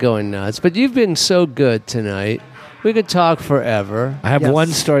crazy going nuts. But you've been so good tonight. We could talk forever. I have Yes. one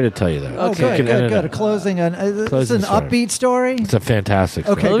story to tell you, though. Oh, Okay. good. A closing. It's Closing an story. upbeat story. It's a fantastic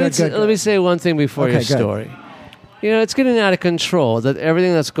story. Okay. good. Let me say one thing before Okay, your good. story. It's getting out of control. That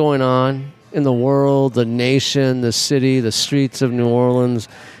everything that's going on in the world, the nation, the city, the streets of New Orleans,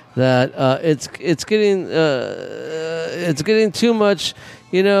 that it's getting too much.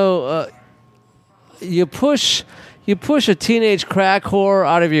 You push a teenage crack whore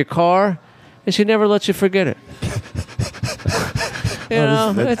out of your car, and she never lets you forget it.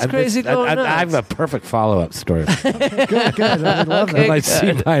 It's crazy going nuts. I have a perfect follow-up story. Good. I love Okay. that. My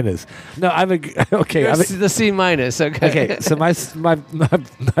C minus. No, okay. You're the C minus. Okay. Okay, so my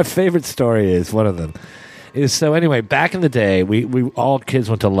favorite story is one of them. So anyway, back in the day, we all kids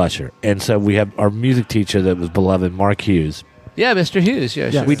went to Lusher, and so we had our music teacher that was beloved, Mark Hughes. Yeah, Mr. Hughes. Yeah,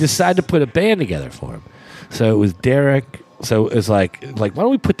 sure. We decided to put a band together for him. So it was Derek. So it was like why don't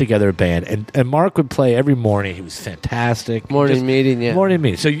we put together a band? And Mark would play every morning. He was fantastic. Morning meeting. Yeah. Morning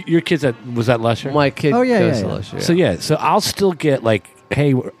meeting. So your kids was that Lusher? My kid. Oh, yeah, goes yeah, to yeah. Lusher, So I'll still get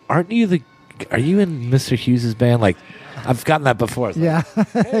hey, are you in Mr. Hughes's band? Like, I've gotten that before. Yeah,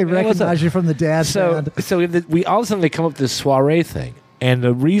 they man, what's recognize up? you from the dad So band. we all of a sudden they come up with this soiree thing, and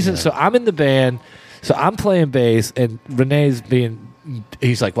the reason. So I'm in the band, so I'm playing bass, and Renee's being.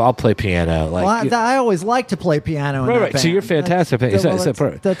 He's like, well, I'll play piano. Like, Well, I always like to play piano. In Right, that right. So band. you're fantastic. That's, So- so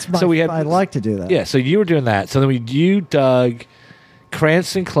perfect. that's my. So we had- I like to do that. yeah. So you were doing that. So then you, Doug,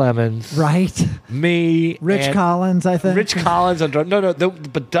 Cranston Clemens, Right. me, Rich and Collins, I think. Rich Collins on drum. No.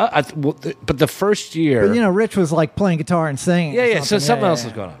 But the first year, But Rich was like playing guitar and singing. or yeah. So something else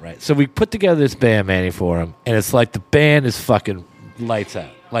was going on, right? So we put together this band, Manny, for him, and it's like the band is fucking lights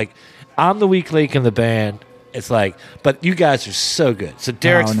out. Like I'm the weak link in the band. It's like, but you guys are so good. So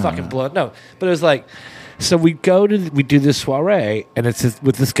Derek's No. fucking blown. No, but it was like, so we do this soiree, and it's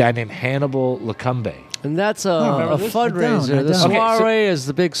with this guy named Hannibal Lacombe. And that's remember a this? fundraiser. I don't. The Okay, so- soiree is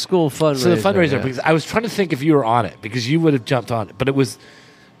the big school fundraiser. So the fundraiser, yeah. because I was trying to think if you were on it, because you would have jumped on it, but it was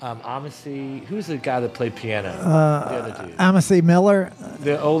Amasi. Who's the guy that played piano? The other dude, Amasi Miller.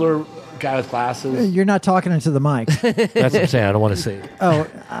 the older guy with glasses. You're not talking into the mic. That's what I'm saying. I don't want to say. Oh,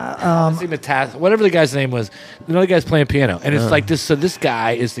 Amasi Matas, whatever the guy's name was. Another guy's playing piano, and it's like this. So this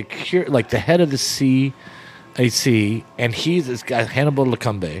guy is the head of the CAC, and he's this guy Hannibal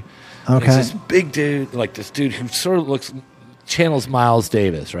Lacombe. And Okay. He's this big dude, like this dude who sort of channels Miles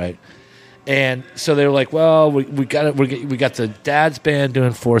Davis, right? And so they were like, well, we got it. We got the dad's band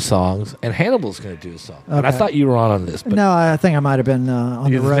doing 4 songs, and Hannibal's going to do a song. And I Okay. thought you were on this, but No, I think I might have been on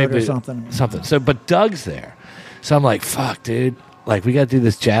the Yeah, road or maybe something. Something. So, but Doug's there. So I'm like, fuck, dude. Like, we got to do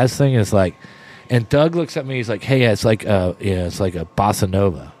this jazz thing. And it's like, and Doug looks at me. He's like, hey, it's like it's like a bossa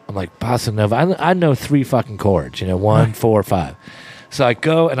nova. I'm like, bossa nova. I know 3 fucking chords, 1, 4, 5. So I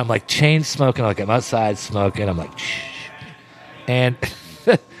go and I'm like chain smoking. Like I'm outside smoking. I'm like, shh. And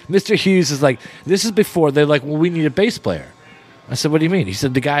Mr. Hughes is like, this is before they're like, well, we need a bass player. I said, what do you mean? He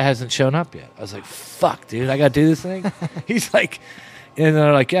said, the guy hasn't shown up yet. I was like, fuck, dude, I got to do this thing? He's like, and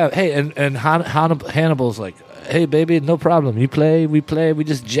they're like, yeah, hey, and Hannibal's like, hey, baby, no problem. You play, we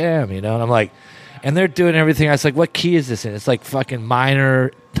just jam, And I'm like, and they're doing everything. I was like, what key is this in? It's like fucking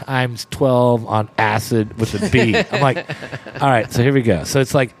minor times 12 on acid with a B. I'm like, all right, so here we go. So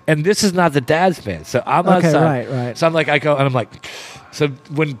it's like, and this is not the dad's band. So I'm Okay, outside. right. So I'm like, I go, and I'm like, so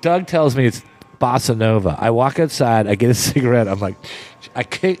when Doug tells me it's bossa nova, I walk outside, I get a cigarette, I'm like, I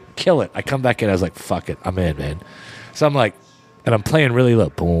can't kill it. I come back in, I was like, fuck it, I'm in, man. So I'm like, and I'm playing really low.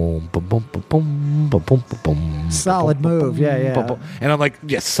 Boom, boom, boom, boom, boom, boom, boom, boom. Solid boom, move, boom, yeah. boom, boom. And I'm like,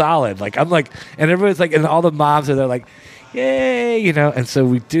 yeah, solid. Like I'm like, and everybody's like, and all the moms are there like, yay, And so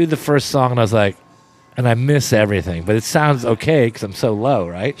we do the first song, and I was like, and I miss everything, but it sounds okay because I'm so low,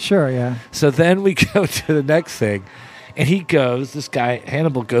 right? Sure, yeah. So then we go to the next thing, and he goes, this guy,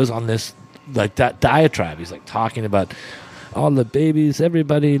 Hannibal, goes on this like diatribe. He's like talking about all the babies,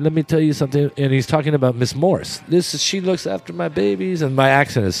 everybody, let me tell you something. And he's talking about Miss Morse. She looks after my babies, and my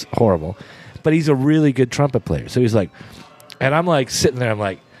accent is horrible. But he's a really good trumpet player. So he's like, and I'm like sitting there, I'm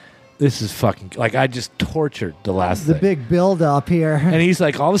like, this is fucking, like I just tortured the last The thing. big build up here. And he's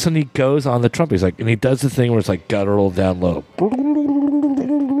like, all of a sudden he goes on the trumpet. He's like, and he does the thing where it's like guttural down low. And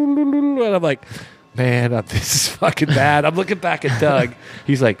I'm like, man, this is fucking bad. I'm looking back at Doug.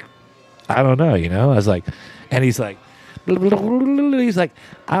 He's like, I don't know, I was like, and he's like, I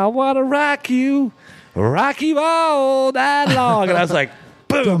want to rock you all night long. And I was like,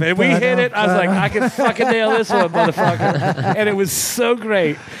 boom, and we hit it. I was like, I can fucking nail this one, motherfucker. And it was so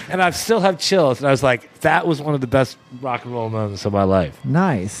great. And I still have chills. And I was like, that was one of the best rock and roll moments of my life.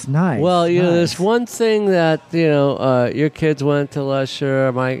 Nice. Well, nice. there's one thing that your kids went to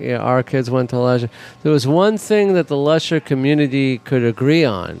Lusher, our kids went to Lusher. There was one thing that the Lusher community could agree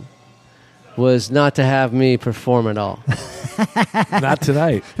on, was not to have me perform at all. Not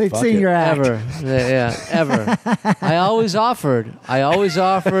tonight. They'd Fuck seen it. your act. Ever. Yeah, ever. I always offered to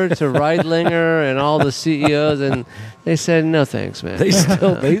Reidlinger and all the CEOs, and they said, no thanks, man.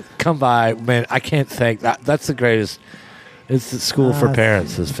 They come by, man. I can't thank that. That's the greatest. It's the school for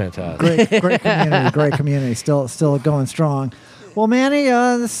parents. It's fantastic. Great community. Still going strong. Well, Manny,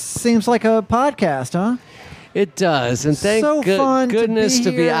 this seems like a podcast, huh? It does, and thank So fun to goodness be to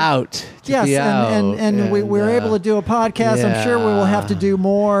be here. out. Yes, and we were able to do a podcast. I'm sure we will have to do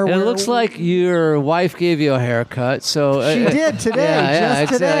more. And it looks like your wife gave you a haircut. So She did today,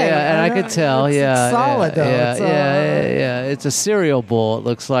 just today. and I could tell. It's solid, though. Yeah. It's a cereal bowl. It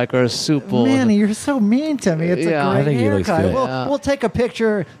looks like, or a soup bowl. Manny, you're so mean to me. It's Yeah. a great I think he looks haircut. good. We'll take a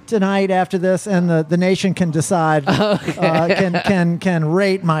picture tonight after this, and the nation can decide. Can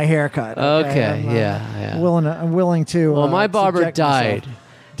rate my haircut. Okay, I'm, yeah. I'm willing to. Well, my barber subject died. myself.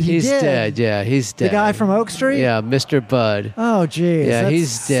 He He's did? dead. Yeah, he's dead. The guy from Oak Street. Yeah, Mr. Bud. Oh, geez. Yeah, That's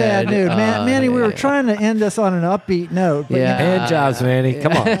he's sad dead. news. Manny, we were Yeah. trying to end this on an upbeat note. But Yeah. Hand jobs, Manny.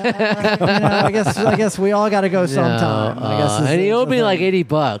 Come on. I guess we all got to go sometime. I guess and he owed me like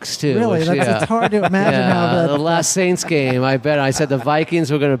 $80 too. Really, which, it's hard to imagine how the last Saints game. I bet I said the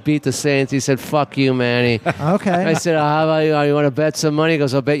Vikings were going to beat the Saints. He said, "Fuck you, Manny." Okay. I said, "How about you? You want to bet some money?" He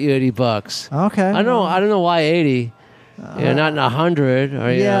goes, "I'll bet you $80." Okay. I don't know why 80. Not in 100.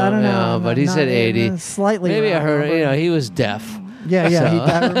 Or, Yeah, I don't know. but he said 80. Slightly. Maybe I wrong, heard. but- He was deaf. Yeah.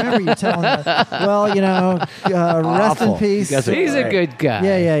 I remember you telling us. Well, rest in Awful. peace. You guys are He's a Right. good guy.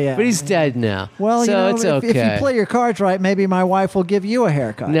 Yeah. But he's dead now. Well, so it's if okay. you play your cards right, maybe my wife will give you a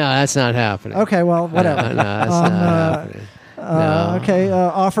haircut. No, that's not happening. Okay. Well, whatever. No, that's not happening. No. Okay.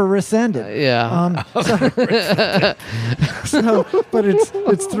 Offer rescinded. Yeah. But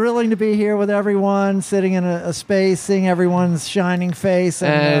it's thrilling to be here with everyone, sitting in a space, seeing everyone's shining face,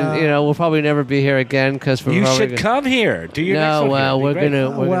 and we'll probably never be here again because we're You probably should come here. Do your next No, one well, here. we're It'd be great.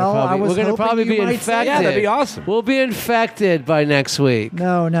 gonna Well, I was we're gonna hoping probably you be might say infected. that. Yeah, that'd be awesome. We'll be infected by next week.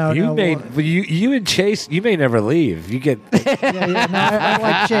 No. You and Chase. You may never leave. You get. I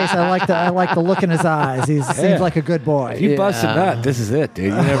like Chase. I like the look in his eyes. He seems like a good boy. You bust a Yeah. nut. This is it, dude.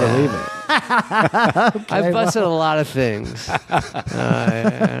 You never leave it. I've busted a lot of things.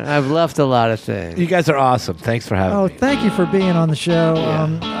 I've left a lot of things. You guys are awesome. Thanks for having me. Thank you for being on the show.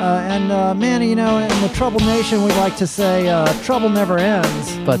 Yeah. Manny, in the Trouble Nation, we like to say trouble never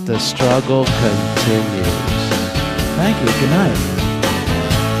ends. But the struggle continues. Thank you. Good night.